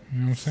 You got You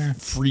know what I'm saying?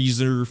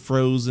 Freezer,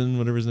 Frozen,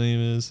 whatever his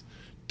name is,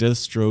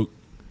 Deathstroke.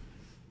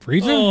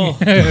 Frieza? Oh.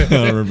 I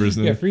don't remember his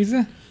name. yeah,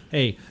 Frieza?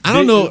 Hey, I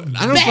don't know.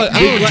 I don't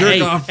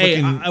jerk off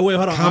fucking wait,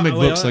 hold on. comic Wait,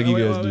 books like you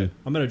guys do.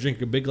 I'm gonna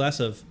drink a big glass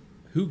of.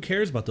 Who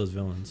cares about those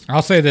villains?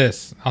 I'll say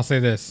this.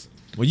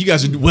 Well, you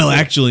guys are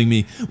actually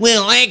me.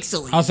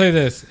 I'll say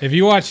this. If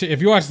you watch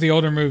the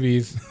older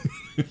movies,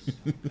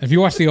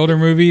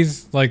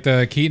 like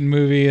the Keaton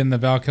movie and the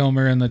Val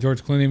Kilmer and the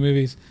George Clooney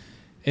movies,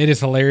 it is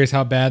hilarious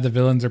how bad the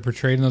villains are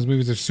portrayed in those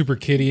movies. They're super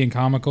kiddie and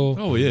comical.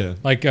 Oh yeah.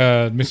 Like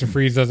Mr.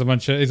 Freeze does a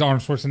bunch of, is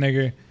Arnold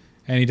Schwarzenegger,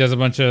 and he does a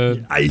bunch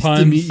of Nice to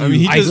puns. meet you. I mean,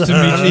 he Nice just to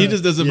meet you. he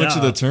just does a bunch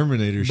of the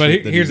Terminator But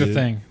shit. here's the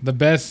thing: the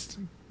best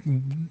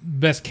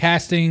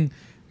casting,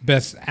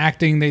 best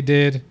acting they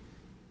did.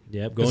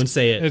 Yep, go and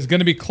say it. It's going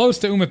to be close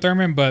to Uma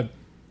Thurman, but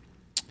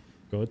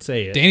Go and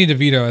say it. Danny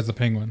DeVito as the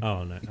Penguin.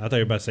 Oh no, I thought you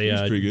were about to say He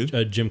was pretty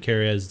good. Jim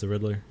Carrey as the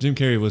Riddler. Jim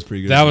Carrey was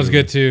pretty good. That was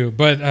good too.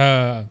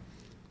 But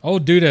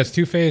old dude as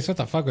Two-Face, what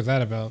the fuck was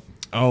that about?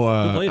 Oh,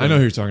 played I him? know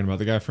who you're talking about.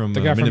 The guy from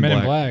The guy from Men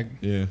in Black.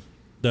 Yeah.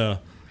 The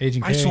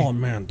Agent K. I saw a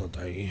man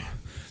today.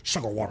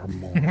 Sugar water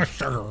more.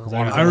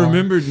 I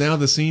remembered now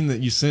the scene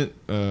that you sent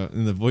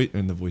in the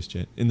voice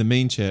chat, in the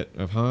main chat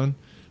of Han,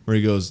 where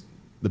he goes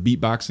the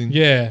beatboxing.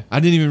 Yeah. I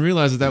didn't even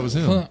realize that was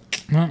him.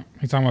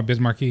 He's talking about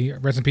Bismarcky.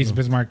 Rest in peace,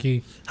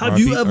 Bismarcky. Have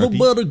you ever RP?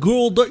 met a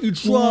girl that you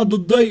tried to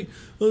date?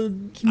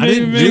 I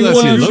didn't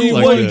realize he looked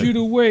like wanted that. you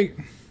to wait.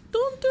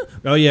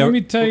 Oh yeah, Let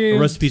me tell you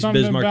rest in peace,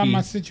 something about Bismarcky.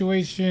 my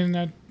situation.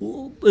 I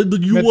In the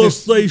met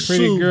this USA pretty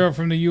soon. girl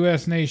from the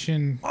U.S.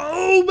 nation.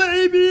 Oh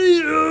baby,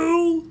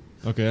 you.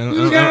 Okay, I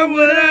You got don't,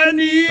 what I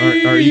need. all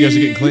right, you guys are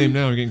getting claimed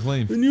now. We're getting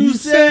claimed. And you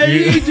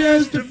say he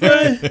just a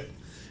friend.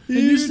 And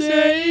you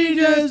say he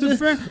just a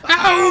friend.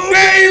 Oh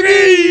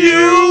baby,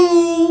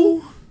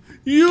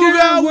 you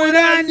got what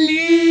I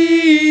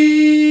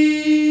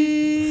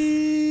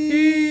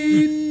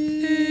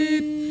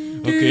need.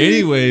 Okay,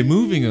 anyway,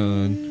 moving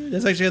on.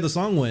 That's actually how the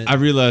song went. I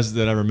realized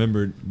that I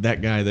remembered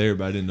that guy there,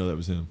 but I didn't know that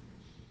was him.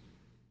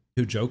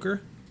 Who,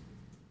 Joker?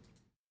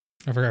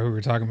 I forgot who we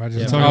were talking about.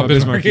 Just talking about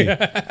Bismarcky.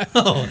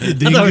 Oh, I thought we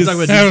were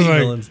talking about I was DC like-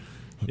 villains.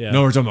 Yeah.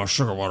 No, we're talking about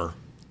sugar water.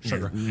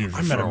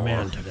 I met a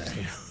man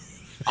today.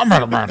 I'm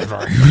not a man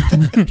today.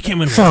 He came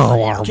in with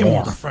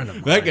a friend of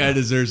mine. That guy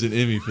deserves an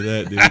Emmy for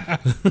that,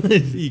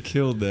 dude. He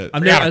killed that.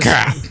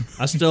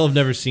 I still have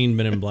never seen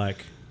Men in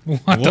Black.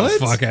 What the What?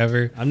 fuck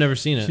ever? I've never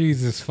seen it.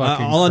 Jesus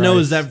fucking All I know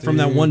is Christ, that from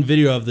that dude. one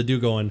video of the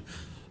dude going,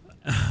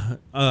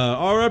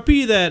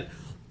 R.I.P. that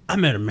I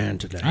met a man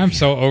today. I'm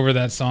so over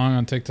that song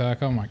on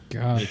TikTok. Oh my Me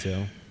god.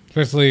 too.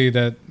 Especially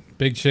that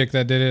big chick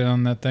that did it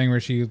on that thing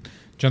where she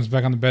jumps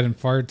back on the bed and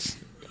farts.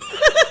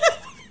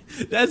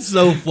 That's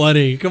so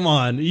funny. Come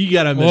on, you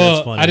gotta admit Well,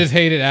 that's funny. I just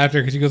hate it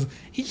after because she goes,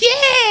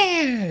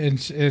 yeah, and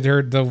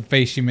the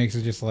face she makes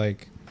is just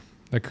like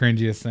the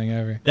cringiest thing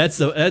ever.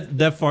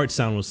 that fart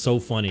sound was so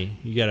funny.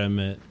 You gotta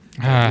admit.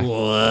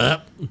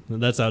 Ah.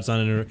 That's how it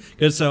sounded.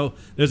 Because so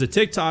there's a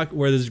TikTok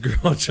where this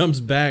girl jumps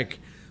back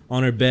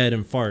on her bed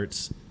and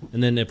farts,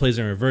 and then it plays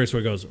in reverse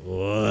where it goes,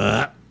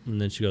 "What?" And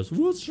then she goes,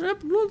 "What's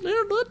happening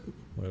there, bud?"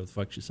 Whatever the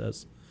fuck she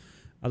says.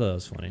 I thought that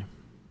was funny.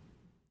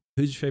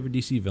 Who's your favorite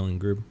DC villain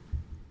group?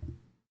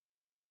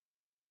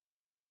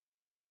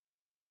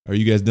 Are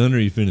you guys done or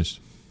are you finished?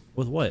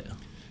 With what?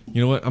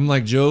 You know what? I'm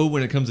like Joe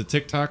when it comes to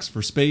TikToks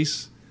for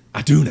space.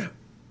 I do now.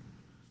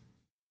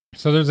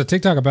 So there's a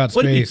TikTok about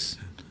What do you- space,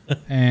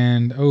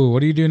 and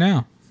what do you do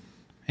now?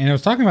 And it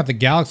was talking about the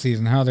galaxies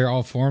and how they're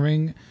all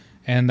forming,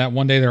 and that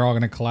one day they're all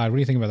going to collide. What do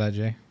you think about that,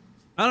 Jay?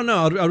 I don't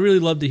know. I'd really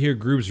love to hear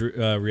Groob's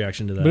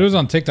reaction to that. But it was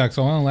on TikTok,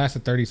 so it only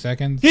lasted 30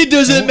 seconds. It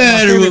doesn't My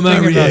matter favorite what my thing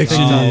about reaction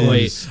TikTok- is. Oh,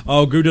 wait.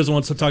 Oh, Groove doesn't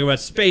want to talk about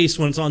space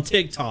when it's on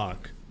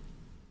TikTok.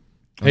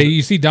 Hey,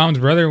 you see Dom's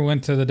brother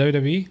went to the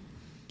WWE?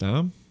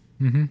 Dom?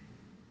 Mm-hmm.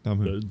 Dom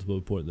who?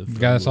 The The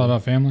guy that's all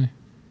about family?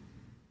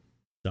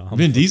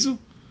 Vin Diesel?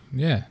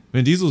 Yeah.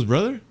 Vin Diesel's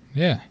brother?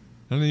 Yeah.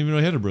 I didn't even know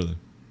he had a brother.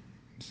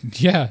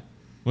 Yeah.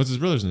 What's his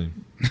brother's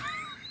name?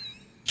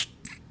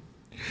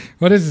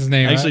 What is his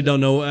name? I actually don't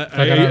know. Are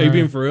I don't you know.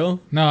 being for real?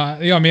 No,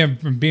 I mean,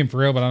 I'm being for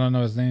real, but I don't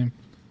know his name.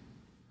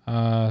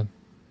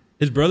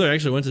 His brother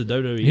actually went to the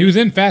WWE. He was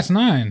in Fast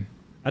 9.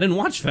 I didn't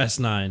watch Fast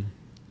 9.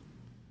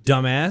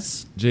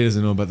 Dumbass. Jay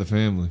doesn't know about the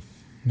family.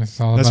 That's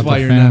all That's about why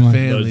the you're family. not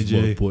family, That's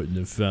more Jay. important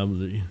than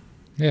family.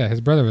 Yeah,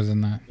 his brother was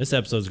in that. This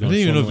episode's I going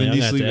didn't even know swimmingly.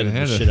 Vin I'm Diesel gonna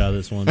have to even edit the had shit out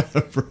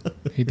of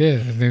this one. He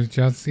did. His name's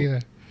John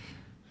Cena.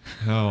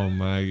 Oh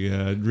my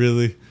God!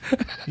 Really?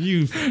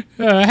 You?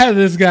 I had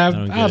this guy.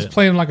 don't I was get it.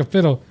 playing like a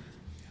fiddle.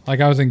 Like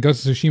I was in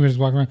Ghost of Tsushima just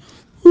walking around.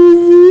 God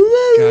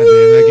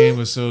damn, that game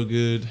was so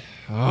good.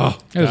 Oh,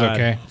 It was God.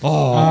 okay.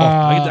 oh!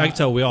 I can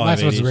tell we all have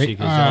Last one's ADHD great.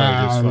 because y'all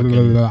are just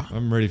fucking...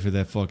 I'm ready for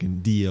that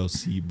fucking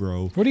DLC,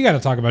 bro. What do you got to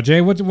talk about,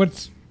 Jay? What's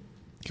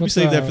Can we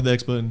save that for the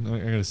X button? I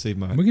gotta save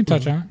mine. We can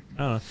touch on it. I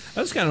don't know. I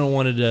just kind of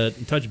wanted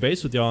to touch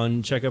base with y'all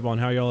and check up on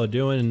how y'all are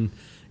doing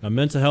and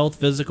mental health,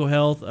 physical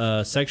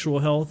health, sexual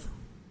health.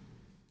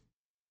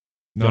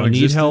 Y'all need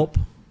Non-existent? help?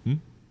 Hmm?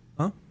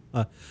 Huh?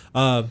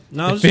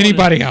 No, I If just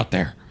anybody out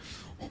there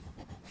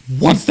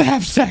wants to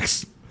have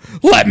sex,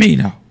 let me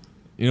know.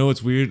 You know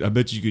what's weird? I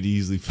bet you could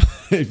easily,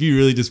 if you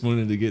really just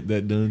wanted to get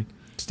that done.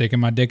 Sticking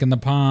my dick in the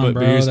pond, But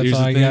bro. here's That's the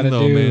all you thing, gotta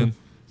though, do. man.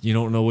 you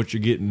don't know what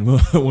you're getting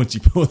once you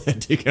pull that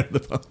dick out of the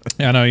pond.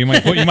 Yeah, I know you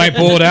might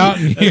pull it out.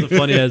 And That's a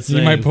funny ass you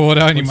saying. might pull it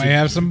out, and you might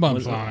have some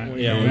bumps once- on it.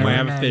 yeah, You we might never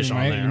have a know. fish You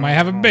on might- there. You might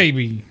have a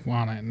baby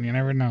on it, and you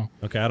never know.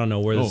 Okay, I don't know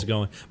where this is Oh.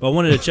 going, but I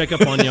wanted to check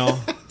up on y'all.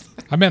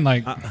 I meant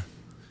like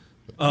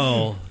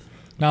Oh,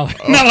 not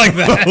like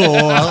that.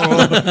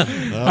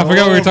 I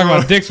forgot we were talking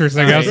about dicks for a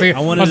second. I was thinking,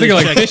 I wanted thinking to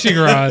like check- fishing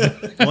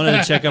rod. I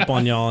wanted to check up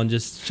on y'all and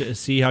just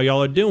see how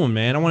y'all are doing,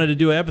 man. I wanted to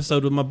do an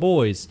episode with my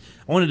boys.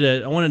 I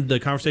wanted the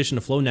conversation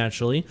to flow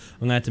naturally. I'm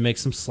gonna have to make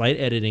some slight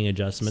editing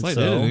adjustments. Slight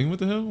so editing. What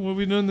the hell? What have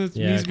we done that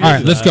Yeah, needs to be All right,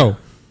 edited? let's go.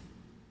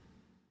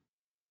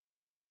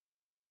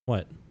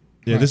 what?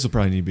 Yeah, this will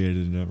probably need to be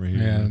edited out right here.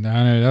 Yeah,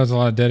 I know that was a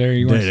lot of dead air.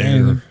 You weren't Dead saying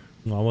air. anything.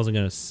 Well, I wasn't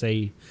gonna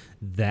say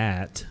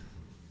that.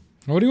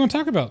 What do you want to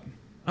talk about?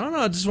 I don't know.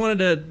 I just wanted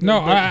to. No,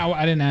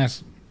 I didn't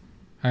ask.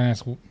 I didn't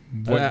ask what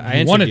I you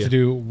answered wanted you. to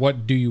do.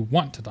 What do you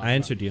want to talk I about?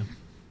 answered you.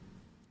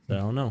 So I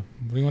don't know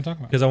What do you want to talk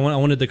about? because I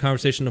wanted the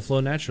conversation to flow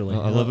naturally.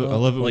 I love it. I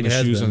love it when like the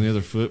has shoe's been. on the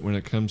other foot. When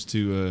it comes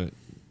to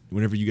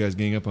whenever you guys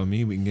gang up on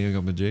me, we can gang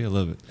up on Jay. I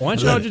love it. Why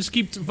don't y'all just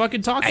keep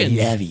fucking talking?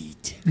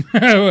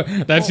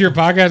 it. That's your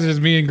podcast. Is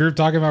me and group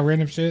talking about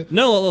random shit.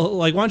 No,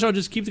 like why don't y'all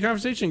just keep the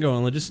conversation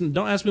going? Like, just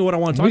don't ask me what I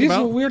want to talk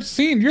about. We're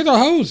seeing. You're the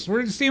host.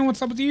 We're just seeing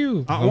what's up with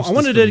you. I Hostess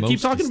wanted for to keep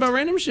mostest. talking about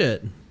random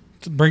shit.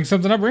 Bring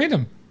something up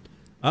random.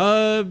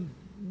 What'd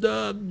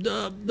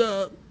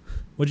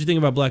you think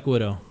about Black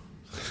Widow?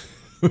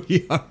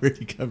 We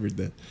already covered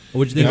that.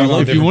 What'd you think Yeah, about I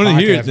know. If Loki? you want to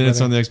hear it, podcast, then it's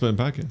brother. on the X Button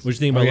podcast. What'd you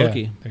think about Oh, yeah.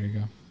 Loki? There you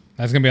go.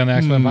 That's gonna be on the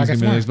X Men podcast. It's gonna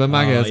be on the X Button Oh,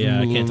 podcast.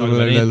 yeah, I can't talk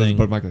about anything.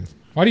 Podcast.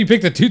 Why do you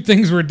pick the two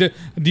things we're can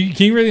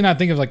you really not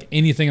think of like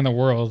anything in the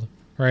world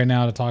right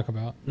now to talk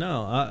about?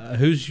 No,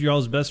 who's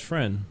y'all's best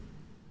friend?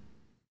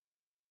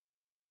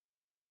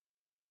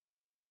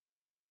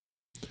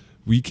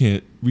 We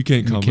can't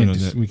comment on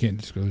that. We can't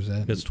disclose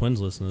that. Because twins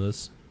listen to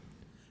this.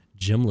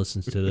 Jim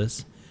listens to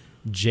this.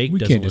 Jake We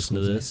doesn't can't listen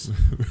to this.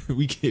 disclose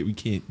we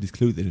can't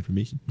disclose that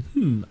information.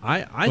 I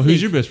Well, think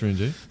who's your best friend,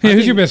 Jay? Yeah, I who's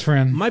think- your best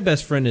friend? my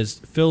best friend is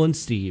Phil and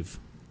Steve.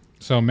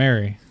 So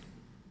Mary.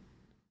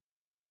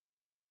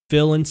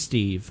 Phil and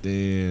Steve.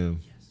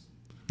 Damn.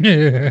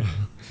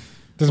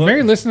 Does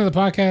Mary listen to the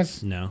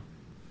podcast? No,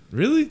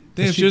 Really?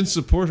 Damn, She- she didn't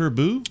support her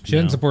boo? She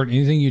doesn't No. support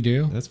anything you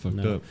do. That's fucked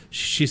no. up.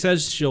 She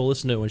says she'll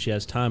listen to it when she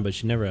has time, but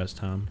she never has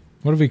time.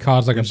 What if we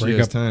cause like a When she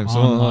has breakup time. So,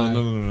 online?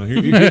 no.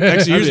 Actually,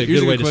 That'd here's be a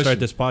good way to question. start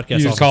this podcast.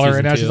 You just off call her in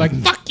right now. season She's two.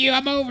 like, "Fuck you,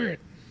 I'm over it."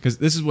 Because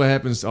this is what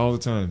happens all the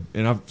time.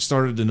 And I've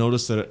started to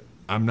notice that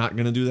I'm not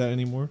going to do that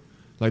anymore.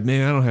 Like,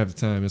 man, I don't have the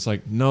time. It's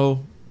like,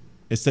 no,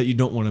 it's that you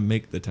don't want to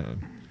make the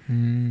time.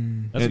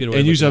 That's a good way.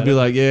 And of usually I'll looking be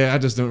at like, yeah, I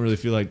just don't really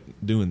feel like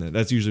doing that.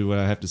 That's usually what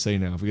I have to say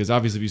now. Because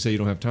obviously if you say you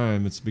don't have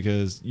time, it's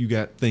because you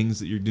got things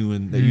that you're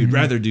doing that you'd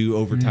rather do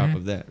over top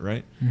of that,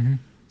 right? Mm-hmm.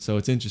 So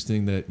it's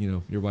interesting that,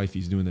 your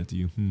wifey's doing that to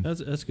you. it.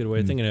 That's a good way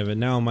of thinking of it.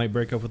 Now I might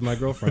break up with my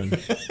girlfriend.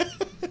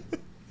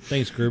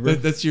 Thanks, Gruber.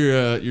 That's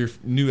your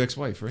new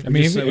ex-wife, right? I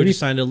mean, we just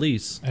signed a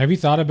lease. Have you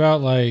thought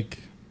about like?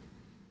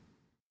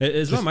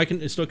 Is my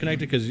mic still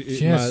connected? Because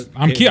Yes,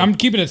 I'm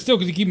keeping it still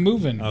because you keep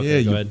moving. Okay,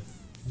 Yeah, go you- ahead.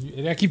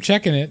 I keep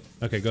checking it.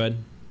 Okay, go ahead.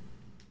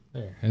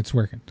 There, it's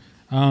working.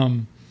 I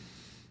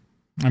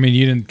mean,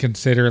 you didn't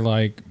consider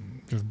like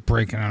just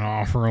breaking it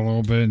off for a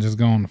little bit and just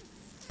going to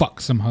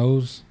fuck some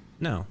hoes?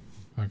 No,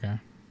 Okay.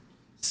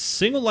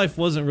 single life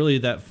wasn't really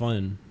that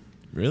fun.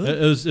 Really? It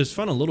was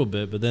fun a little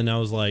bit, but then I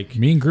was like,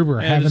 Me and Gruber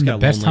are Yeah, I just having the got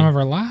best lonely. time of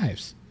our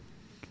lives.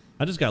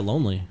 I just got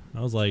lonely.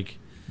 I was like,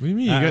 What do you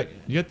mean?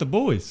 You got the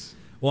boys.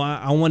 well,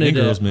 I wanted And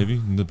girls, a, maybe.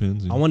 It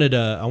depends. I wanted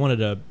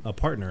a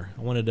partner.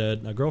 I wanted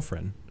a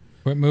girlfriend.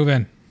 Quit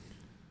moving.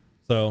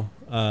 So,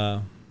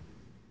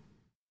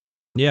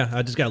 yeah,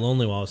 I just got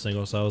lonely while I was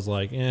single. So I was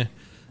like,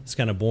 it's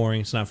kind of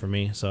boring. It's not for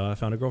me. So I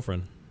found a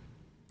girlfriend.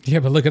 Yeah,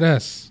 but look at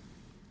us.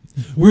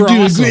 We're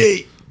doing awesome.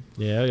 great.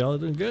 Yeah, y'all are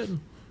doing good.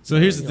 So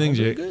here's the Y'all thing,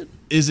 doing Jake. good.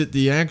 Is it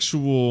the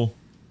actual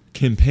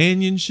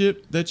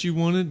companionship that you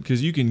wanted?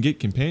 Because you can get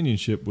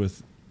companionship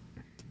with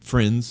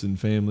friends and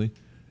family.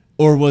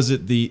 Or was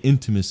it the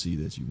intimacy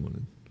that you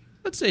wanted?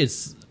 I'd say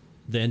it's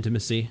the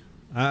intimacy.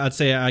 I'd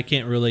say I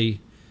can't really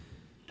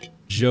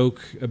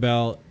joke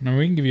about. I mean,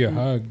 we can give you a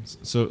hug.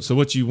 So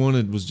what you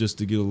wanted was just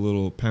to get a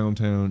little pound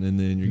town and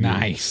then you're good.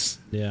 Nice.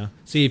 Yeah.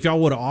 See, if y'all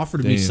would have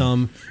offered me Damn.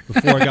 some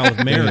before I got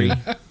with Mary,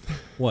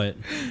 what?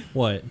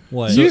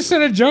 You just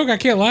said a joke. I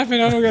can't laugh at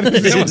it. I don't got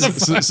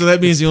to So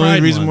that means the only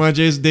Pride reason Month. why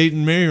Jay's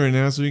dating Mary right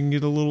now so we can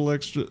get a little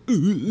extra.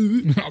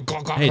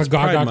 Hey, it's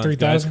Gog Pride Gog Month, 3000.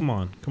 guys. Come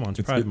on,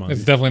 it's Pride It's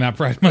Month. definitely not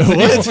Pride Month.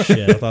 What?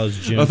 Yeah, I thought it was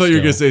June. I thought you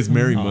were going to still. say it's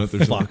Mary Oh, Month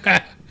or something.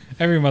 fuck.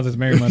 Every month is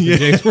Merry Month in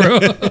Jake's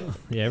world.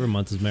 Yeah, every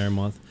month is Merry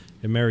Month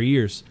and Merry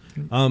Years.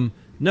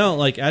 No,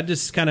 like I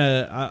just kind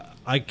of,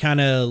 I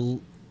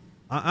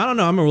don't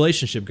know. I'm a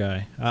relationship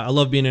guy. I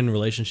love being in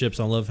relationships.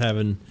 I love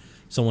having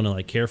someone to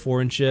like care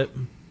for and shit.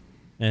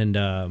 And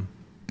I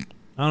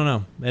don't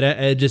know.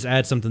 It just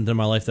adds something to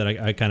my life that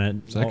I kind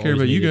of. Does that care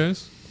about you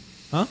guys?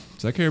 Huh?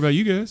 Does that care about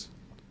you guys?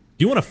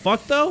 Do you want to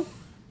fuck though?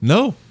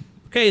 No.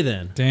 Okay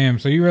then. Damn.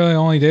 So you really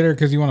only date her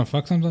because you want to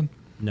fuck something?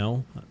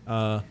 No.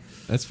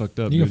 That's fucked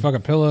up. You can dude. fuck a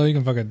pillow. You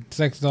can fuck a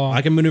sex doll.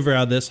 I can maneuver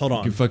out of this. Hold on.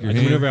 You can fuck your I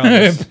can hand. maneuver out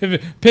of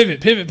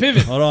this. pivot.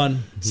 Hold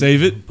on.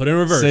 Save it. Put it in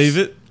reverse. Save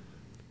it.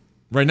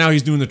 Right now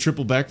he's doing the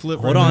triple backflip.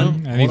 Hold right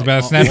on. now. And he's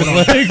about to snap his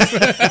legs.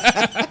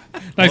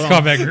 Nice Hold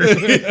on. callback, Drew.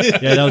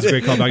 Yeah, that was a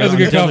great callback. That was a I'm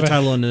good telling the callback.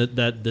 title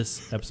in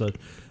this episode.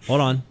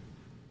 Hold on.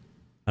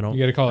 I don't. You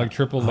got to call it like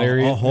triple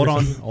lariat. Hold or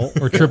on.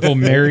 something. Or triple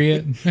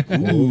Marriott.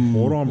 Ooh,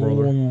 hold on,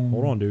 brother.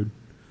 Hold on, dude.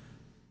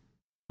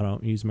 I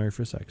don't use Married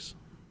for Sex.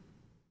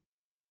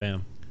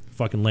 Bam.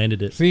 Fucking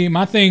landed it. See,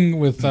 my thing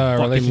with Fucking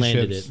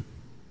landed relationships.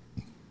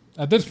 it.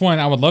 At this point,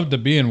 I would love to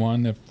be in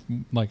one if,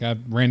 like, I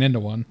ran into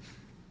one.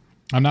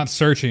 I'm not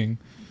searching,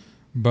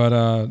 but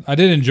I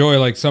did enjoy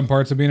like some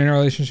parts of being in a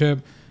relationship.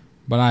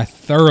 But I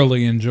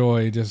thoroughly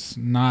enjoy just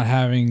not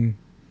having.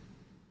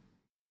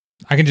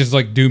 I can just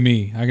like do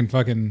me. I can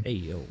fucking. Hey,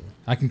 yo.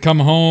 I can come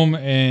home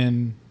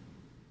and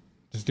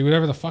just do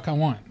whatever the fuck I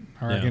want.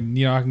 Or I Yeah.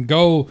 can, I can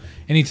go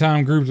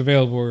anytime group's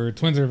available or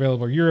twins are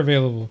available or you're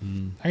available.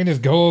 I can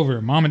just go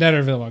over. Mom and dad are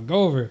available. I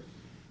go over.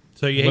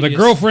 So you With a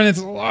girlfriend, it's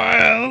a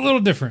little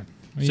different.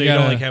 So you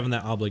don't like having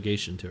that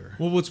obligation to her.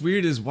 Well, what's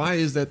weird is why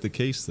is that the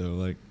case though?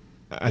 Like,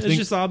 I It's think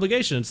just the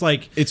obligation. It's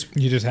like it's.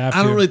 You just have to.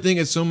 I don't really think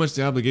it's so much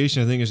the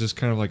obligation. I think it's just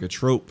kind of like a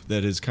trope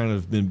that has kind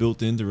of been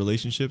built into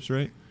relationships,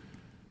 right?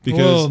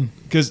 Well-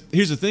 Because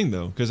here's the thing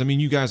though, because I mean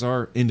you guys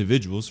are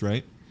individuals,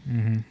 right?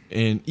 Mm-hmm.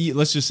 And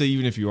let's just say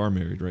even if you are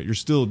married, right, you're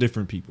still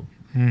different people.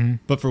 Mm-hmm.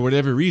 But for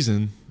whatever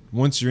reason,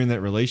 once you're in that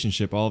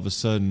relationship, all of a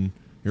sudden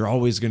you're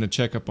always going to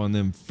check up on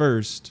them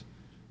first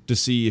to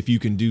see if you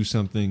can do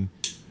something.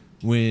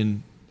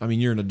 When I mean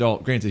you're an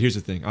adult. Granted, here's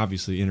the thing.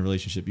 Obviously, in a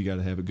relationship, you got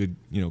to have a good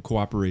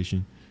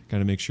cooperation,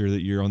 kind of make sure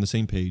that you're on the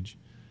same page.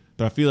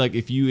 But I feel like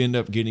if you end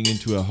up getting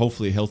into a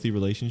hopefully healthy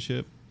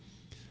relationship,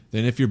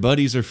 then if your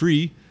buddies are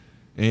free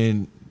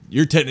and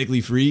you're technically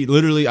free,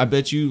 literally, I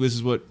bet you this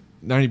is what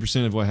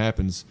 90% of what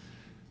happens.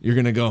 You're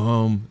gonna go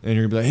home and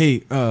you're gonna be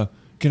like, hey,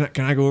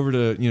 can I go over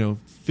to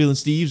Phil and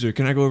Steve's, or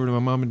can I go over to my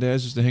mom and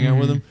dad's just to hang out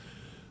with them?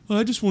 Oh,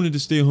 I just wanted to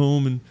stay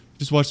home and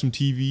just watch some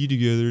TV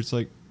together. It's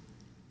like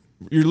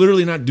you're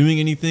literally not doing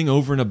anything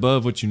over and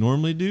above what you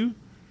normally do,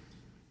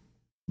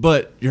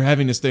 but you're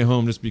having to stay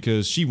home just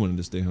because she wanted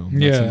to stay home,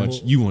 not so Yeah.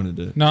 much you wanted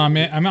to. No, I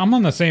mean, I'm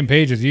on the same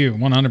page as you,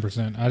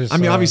 100%. I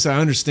mean, obviously, I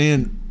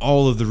understand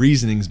all of the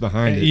reasonings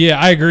behind it. Yeah,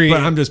 I agree.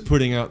 But I'm just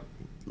putting out,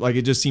 like,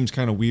 it just seems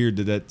kind of weird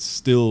that that's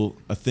still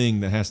a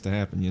thing that has to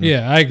happen.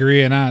 Yeah, I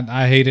agree, and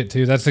I hate it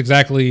too.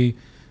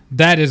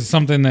 That is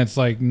something that's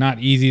like not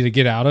easy to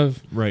get out of.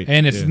 Right,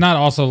 And it's yeah. not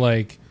also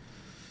like,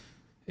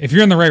 if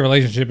you're in the right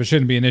relationship, it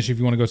shouldn't be an issue if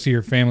you want to go see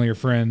your family or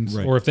friends,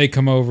 Right. or if they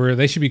come over,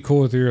 they should be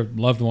cool with your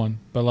loved one.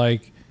 But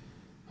like,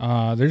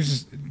 there's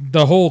just,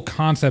 the whole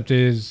concept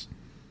is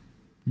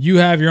you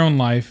have your own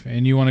life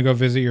and you want to go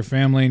visit your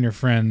family and your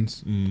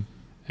friends. Mm.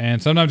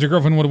 And sometimes your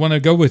girlfriend would want to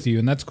go with you,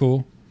 and that's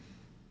cool.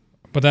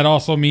 But that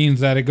also means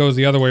that it goes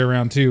the other way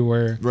around too,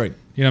 where Right.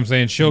 you know what I'm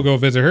saying, she'll go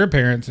visit her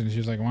parents, and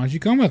she's like, "Why don't you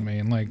come with me?"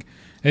 And like,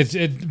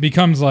 it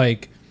becomes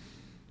like,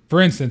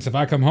 for instance, if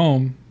I come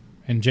home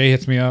and Jay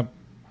hits me up,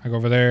 I go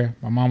over there.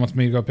 My mom wants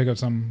me to go pick up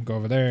something, go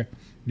over there.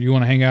 Do you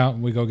want to hang out?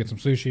 We go get some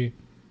sushi,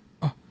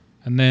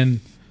 and then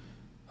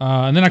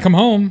I come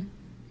home.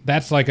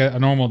 That's like a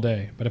normal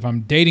day. But if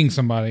I'm dating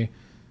somebody,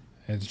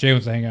 it's Jay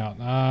wants to hang out.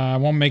 I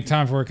won't make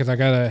time for it because I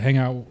gotta hang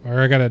out,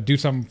 or I gotta do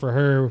something for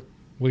her.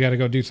 We gotta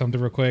go do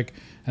something real quick,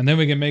 and then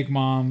we can make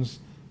moms,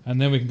 and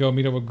then we can go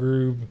meet up with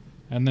group,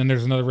 and then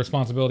there's another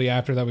responsibility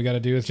after that we gotta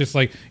do. It's just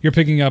like you're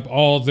picking up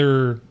all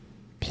their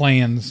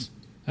plans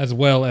as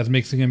well as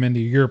mixing them into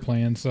your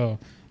plans. So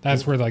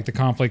that's where like the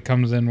conflict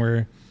comes in,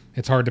 where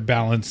it's hard to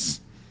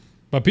balance.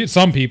 But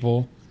some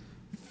people,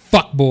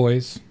 fuck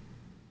boys,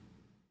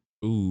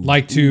 Ooh.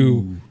 like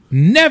to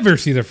never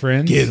see their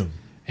friends. Get 'em.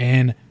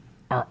 And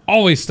are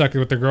always stuck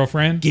with their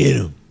girlfriend Get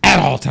him. at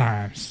all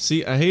times.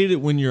 See, I hate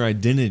it when your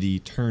identity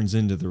turns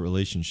into the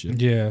relationship.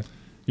 Yeah.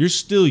 You're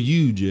still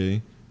you,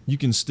 Jay. You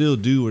can still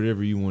do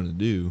whatever you want to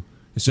do.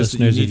 It's just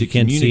Listeners, that you if need you to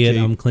can't see it,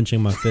 communicate. I'm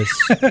clenching my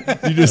fists.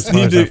 You just as hard need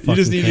as I to you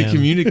just fucking need to can.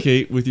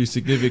 communicate with your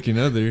significant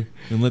other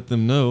and let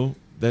them know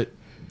that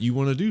you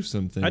want to do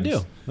something. I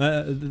do.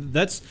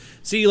 That's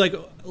see, like,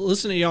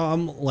 listen to y'all.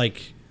 I'm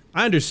like,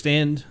 I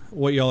understand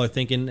what y'all are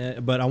thinking,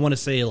 but I want to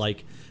say,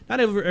 like, not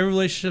every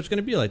relationship's going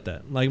to be like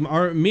that. Like,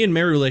 me and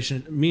Mary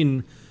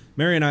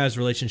and I's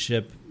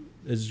relationship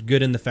is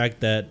good in the fact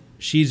that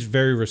she's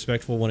very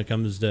respectful when it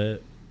comes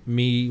to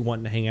me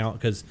wanting to hang out,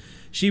 because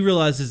she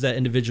realizes that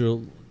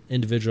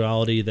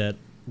individuality that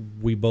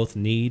we both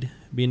need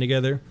being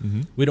together.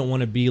 Mhm. We don't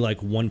want to be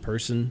like one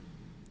person.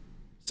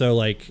 So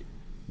like,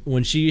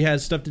 when she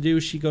has stuff to do,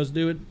 she goes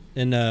do it,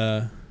 and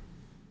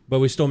but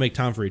we still make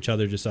time for each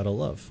other just out of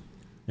love.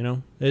 You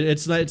know,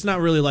 it's not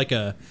really like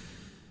a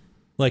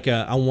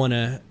I want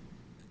to.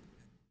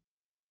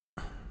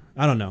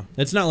 I don't know.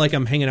 It's not like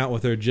I'm hanging out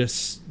with her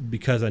just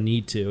because I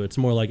need to. It's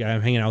more like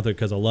I'm hanging out with her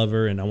because I love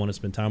her and I want to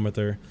spend time with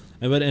her.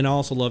 And I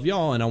also love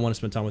y'all and I want to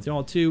spend time with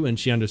y'all too. And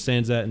she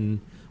understands that, and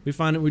we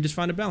just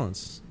find a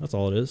balance. That's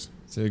all it is.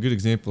 So a good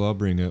example I'll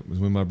bring up was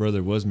when my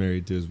brother was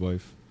married to his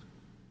wife.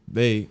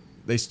 They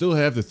they still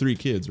have the 3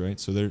 kids, right?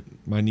 So they're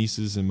my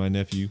nieces and my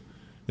nephew.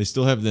 They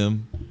still have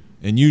them,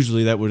 and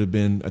usually that would have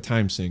been a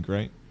time sink,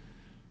 right?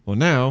 Well,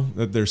 now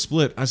that they're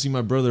split, I see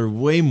my brother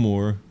way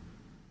more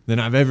than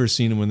I've ever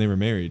seen him when they were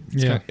married.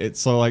 It's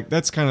so like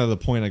that's kind of the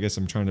point I guess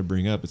I'm trying to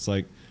bring up. It's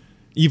like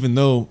even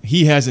though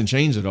he hasn't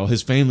changed at all,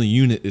 his family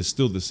unit is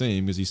still the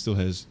same because he still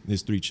has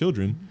his 3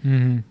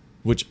 children,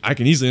 which I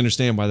can easily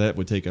understand why that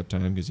would take up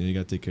time because you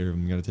got to take care of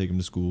them, you got to take them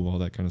to school, all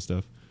that kind of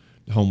stuff,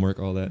 homework,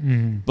 all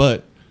that.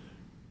 But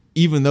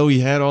even though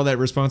he had all that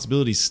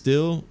responsibility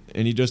still,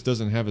 and he just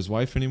doesn't have his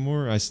wife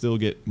anymore, I still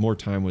get more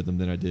time with him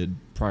than I did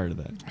prior to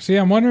that. See,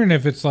 I'm wondering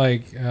if it's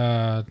like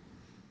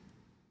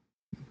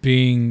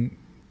being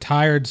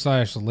tired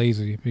 /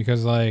 lazy,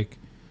 because like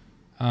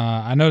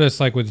I noticed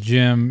like with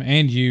Jim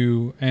and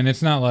you, and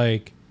it's not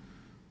like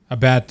a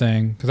bad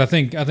thing because I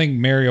think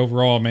Mary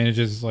overall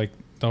manages like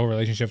the whole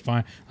relationship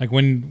fine. Like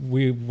when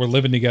we were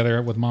living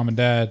together with mom and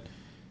dad,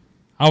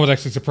 I was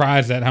actually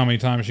surprised at how many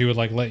times she would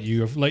like let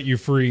you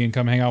free and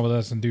come hang out with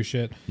us and do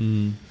shit.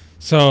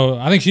 So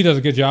I think she does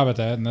a good job at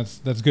that, and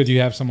that's good.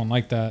 You have someone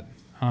like that.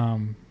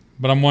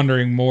 But I'm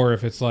wondering more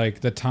if it's like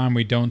the time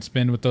we don't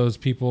spend with those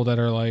people that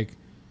are like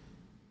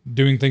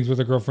doing things with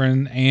a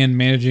girlfriend and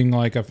managing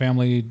like a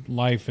family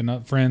life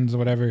and friends or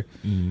whatever.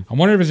 I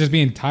wonder if it's just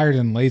being tired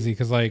and lazy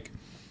because like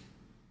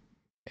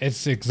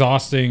it's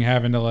exhausting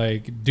having to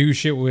like do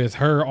shit with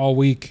her all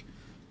week,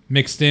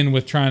 mixed in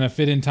with trying to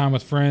fit in time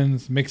with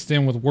friends, mixed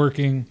in with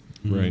working.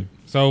 Right.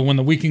 So when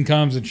the weekend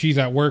comes and she's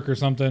at work or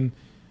something,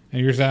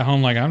 and you're just at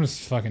home, like, I'm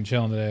just fucking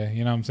chilling today.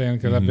 You know what I'm saying?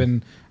 Because I've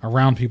been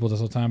around people this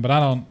whole time. But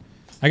I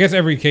guess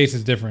every case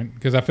is different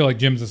because I feel like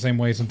Jim's the same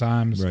way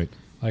sometimes. Right.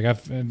 Like,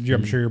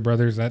 I'm sure your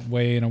brother's that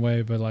way in a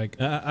way, but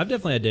like. I've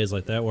definitely had days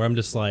like that where I'm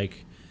just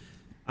like,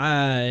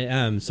 I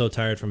am so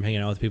tired from hanging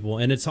out with people.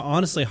 And it's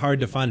honestly hard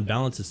to find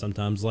balances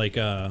sometimes. Like,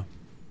 I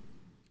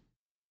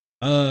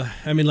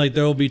mean, like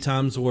there will be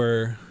times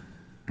where,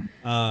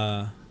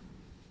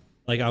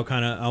 like I'll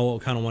kind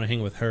of want to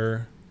hang with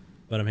her,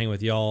 but I'm hanging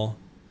with y'all.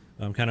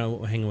 I'm kind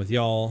of hanging with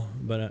y'all,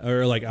 but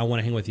or like I want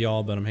to hang with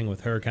y'all, but I'm hanging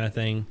with her kind of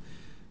thing.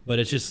 But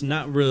it's just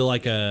not really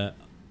like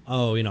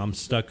I'm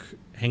stuck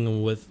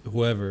hanging with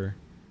whoever.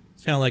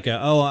 It's kind of like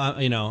I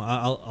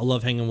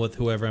love hanging with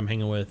whoever I'm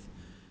hanging with,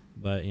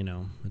 but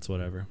it's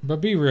whatever.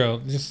 But be real,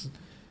 just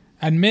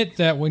admit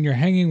that when you're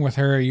hanging with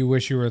her, you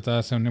wish you were with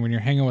us, and when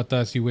you're hanging with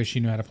us, you wish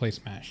you knew how to play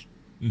Smash.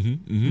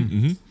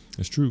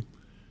 That's true. You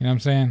know what I'm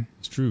saying?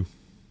 It's true.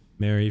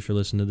 Mary, if you're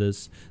listening to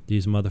this,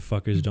 these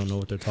motherfuckers don't know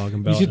what they're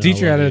talking about. You should teach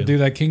her how to do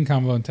that king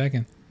combo in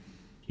Tekken.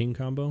 King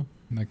combo?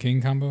 The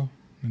king combo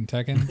in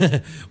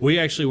Tekken? We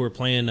actually were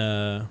playing,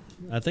 I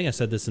think I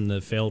said this in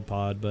the failed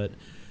pod, but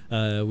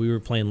we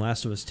were playing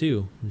Last of Us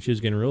 2, and she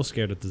was getting real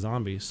scared at the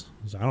zombies.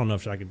 So I don't know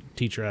if I could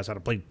teach her how to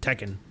play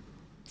Tekken.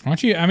 Why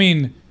don't you, I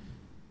mean,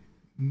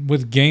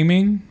 with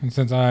gaming, and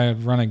since I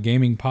run a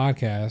gaming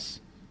podcast,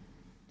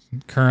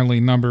 currently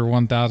number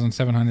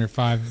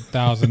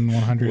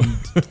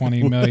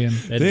 1,705,120 million.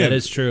 That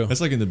is true.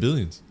 That's like in the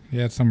billions.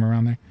 Yeah, it's somewhere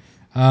around there.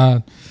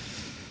 I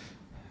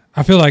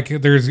feel like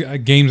there's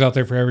games out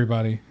there for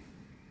everybody.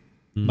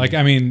 Like,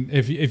 I mean,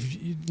 if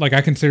like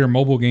I consider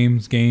mobile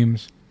games, and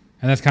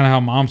that's kind of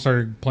how Mom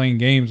started playing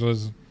games.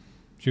 Was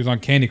she was on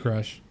Candy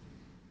Crush,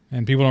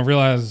 and people don't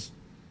realize,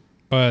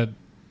 but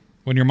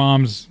when your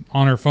mom's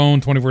on her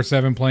phone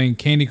 24/7 playing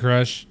Candy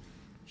Crush,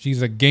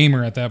 she's a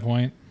gamer at that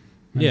point.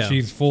 And yeah,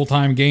 she's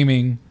full-time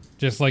gaming,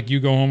 just like you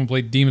go home and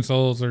play Demon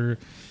Souls or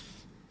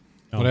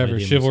whatever,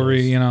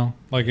 Chivalry,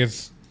 like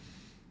it's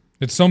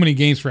so many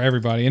games for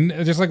everybody. And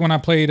just like when I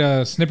played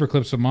Snipper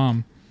Clips with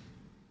Mom,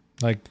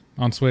 like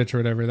on Switch or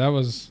whatever,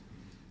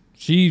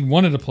 she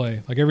wanted to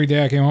play. Like every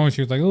day I came home and she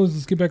was like, oh,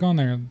 let's get back on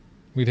there. And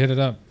we'd hit it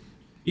up.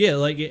 Yeah,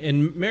 like,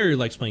 and Mary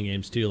likes playing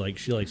games too. Like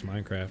she likes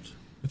Minecraft.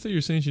 I thought you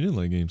were saying she didn't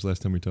like games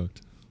last time we talked.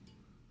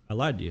 I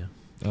lied to you.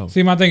 Oh.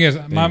 See, my thing is,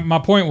 my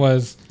point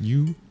was...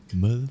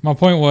 My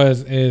point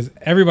is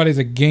everybody's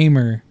a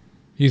gamer.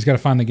 You just got to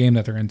find the game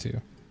that they're into.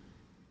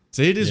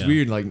 See, it is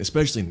weird, like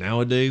especially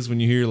nowadays when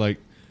you hear like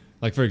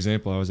for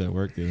example, I was at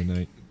work the other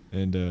night,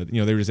 and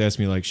they were just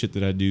asking me like shit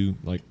that I do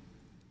like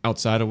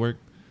outside of work,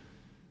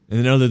 and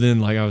then other than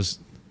like I was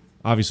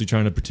obviously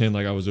trying to pretend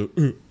like I was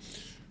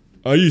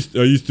I used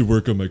to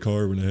work on my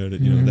car when I had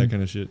it, that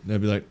kind of shit. And I'd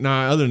be like,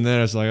 nah. Other than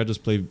that, it's like I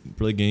just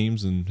play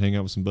games and hang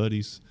out with some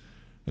buddies,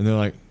 and they're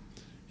like,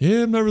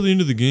 yeah, I'm not really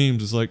into the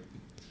games. It's like,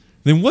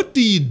 then what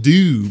do you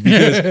do?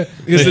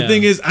 Because the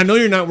thing is, I know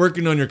you're not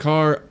working on your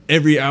car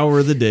every hour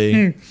of the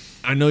day.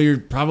 I know you're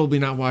probably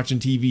not watching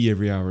TV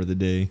every hour of the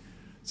day.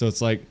 So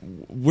it's like,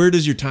 where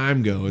does your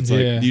time go? It's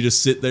like, do you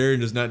just sit there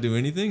and just not do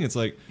anything? It's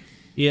like,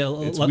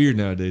 it's weird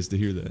nowadays to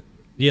hear that.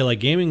 Yeah, like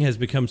gaming has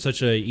become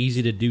such a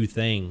easy to do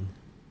thing.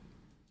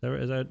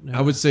 Is that I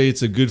would say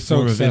it's a good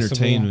form of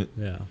entertainment.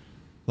 Yeah.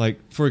 Like,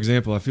 for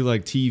example, I feel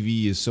like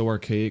TV is so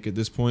archaic at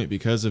this point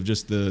because of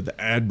just the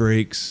ad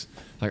breaks.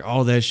 Like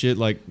all that shit,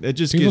 like it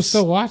just people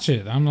still watch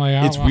it. I'm like,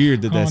 it's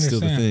weird that that's still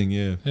the thing.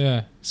 Yeah.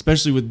 Yeah.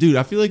 Especially with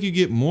I feel like you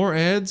get more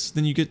ads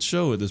than you get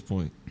show at this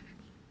point.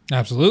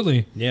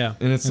 Absolutely. Yeah.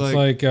 And it's, It's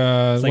like,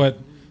 like what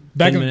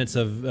back 10 in minutes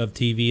of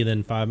TV,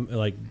 then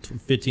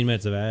 15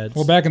 minutes of ads.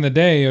 well back in the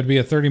day it would be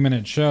a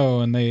 30-minute show,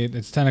 and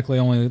it's technically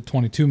only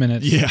 22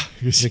 minutes. yeah,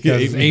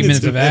 Because 8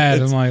 minutes of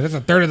ads. I'm like, that's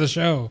a third of the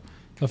show.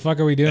 The fuck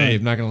are we doing? Hey,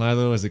 I'm not gonna lie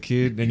though. As a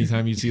kid,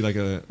 anytime you see like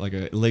a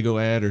Lego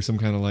ad or some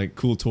kind of like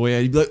cool toy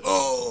ad, you'd be like,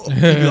 "Oh!"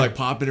 You'd be like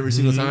popping every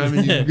single time,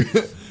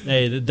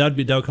 Hey, that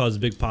would cause a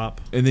big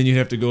pop. and then you'd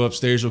have to go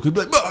upstairs real quick,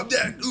 be like, "Mom,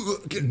 Dad,"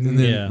 and then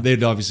Yeah.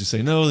 they'd obviously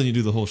say no. Then you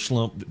do the whole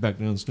slump back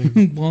downstairs.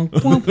 And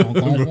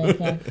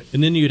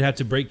then you'd have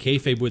to break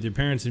kayfabe with your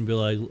parents and be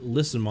like,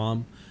 "Listen,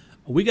 Mom,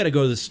 we got to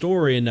go to the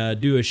store and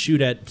do a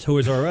shoot at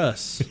Toys R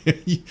Us."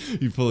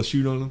 You pull a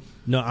shoot on them.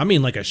 No, I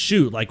mean like a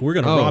shoot. Like we're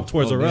gonna rob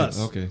Toys R man. Us.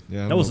 Okay,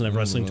 yeah, That wasn't a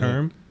wrestling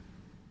term.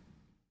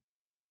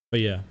 But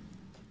yeah.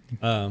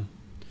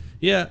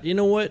 Yeah, you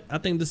know what? I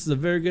think this is a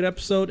very good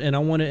episode, and I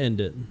want to end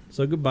it.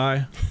 So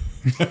goodbye.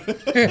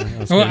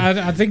 Well,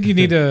 I think you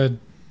need to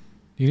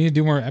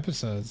do more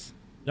episodes.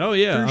 Oh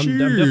yeah, For I'm sure.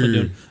 definitely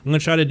doing. I'm gonna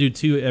try to do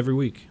 2 every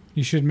week.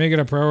 You should make it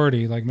a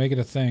priority, like make it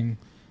a thing.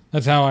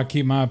 That's how I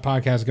keep my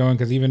podcast going,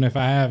 because even if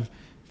I have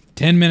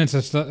 10 minutes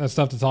of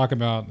stuff to talk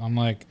about, I'm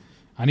like,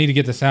 I need to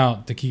get this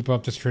out to keep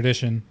up this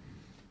tradition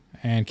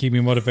and keep me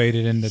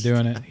motivated into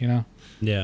doing it, you know?